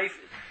 And life,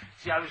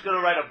 I was going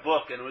to write a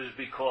book, and it would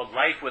be called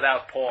Life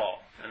Without Paul.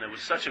 And it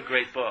was such a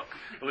great book.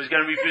 It was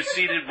going to be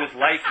preceded with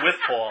Life with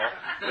Paul,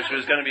 which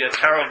was going to be a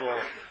terrible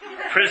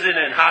prison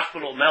and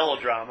hospital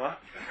melodrama.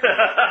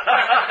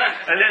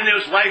 And then there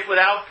was Life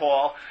Without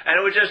Paul, and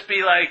it would just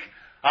be like,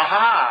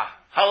 aha,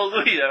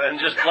 hallelujah, and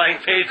just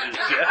blank pages.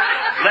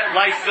 Yeah? Let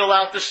life fill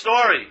out the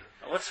story.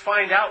 Let's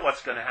find out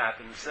what's going to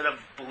happen instead of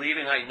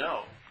believing I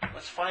know.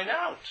 Let's find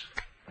out.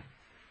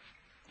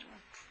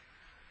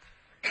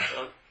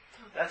 So,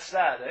 that's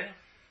that, eh?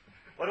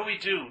 What do we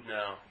do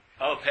now?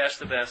 Oh, pass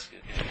the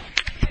basket.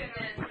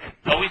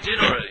 Oh, we did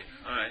already.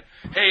 All right.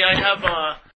 Hey, I have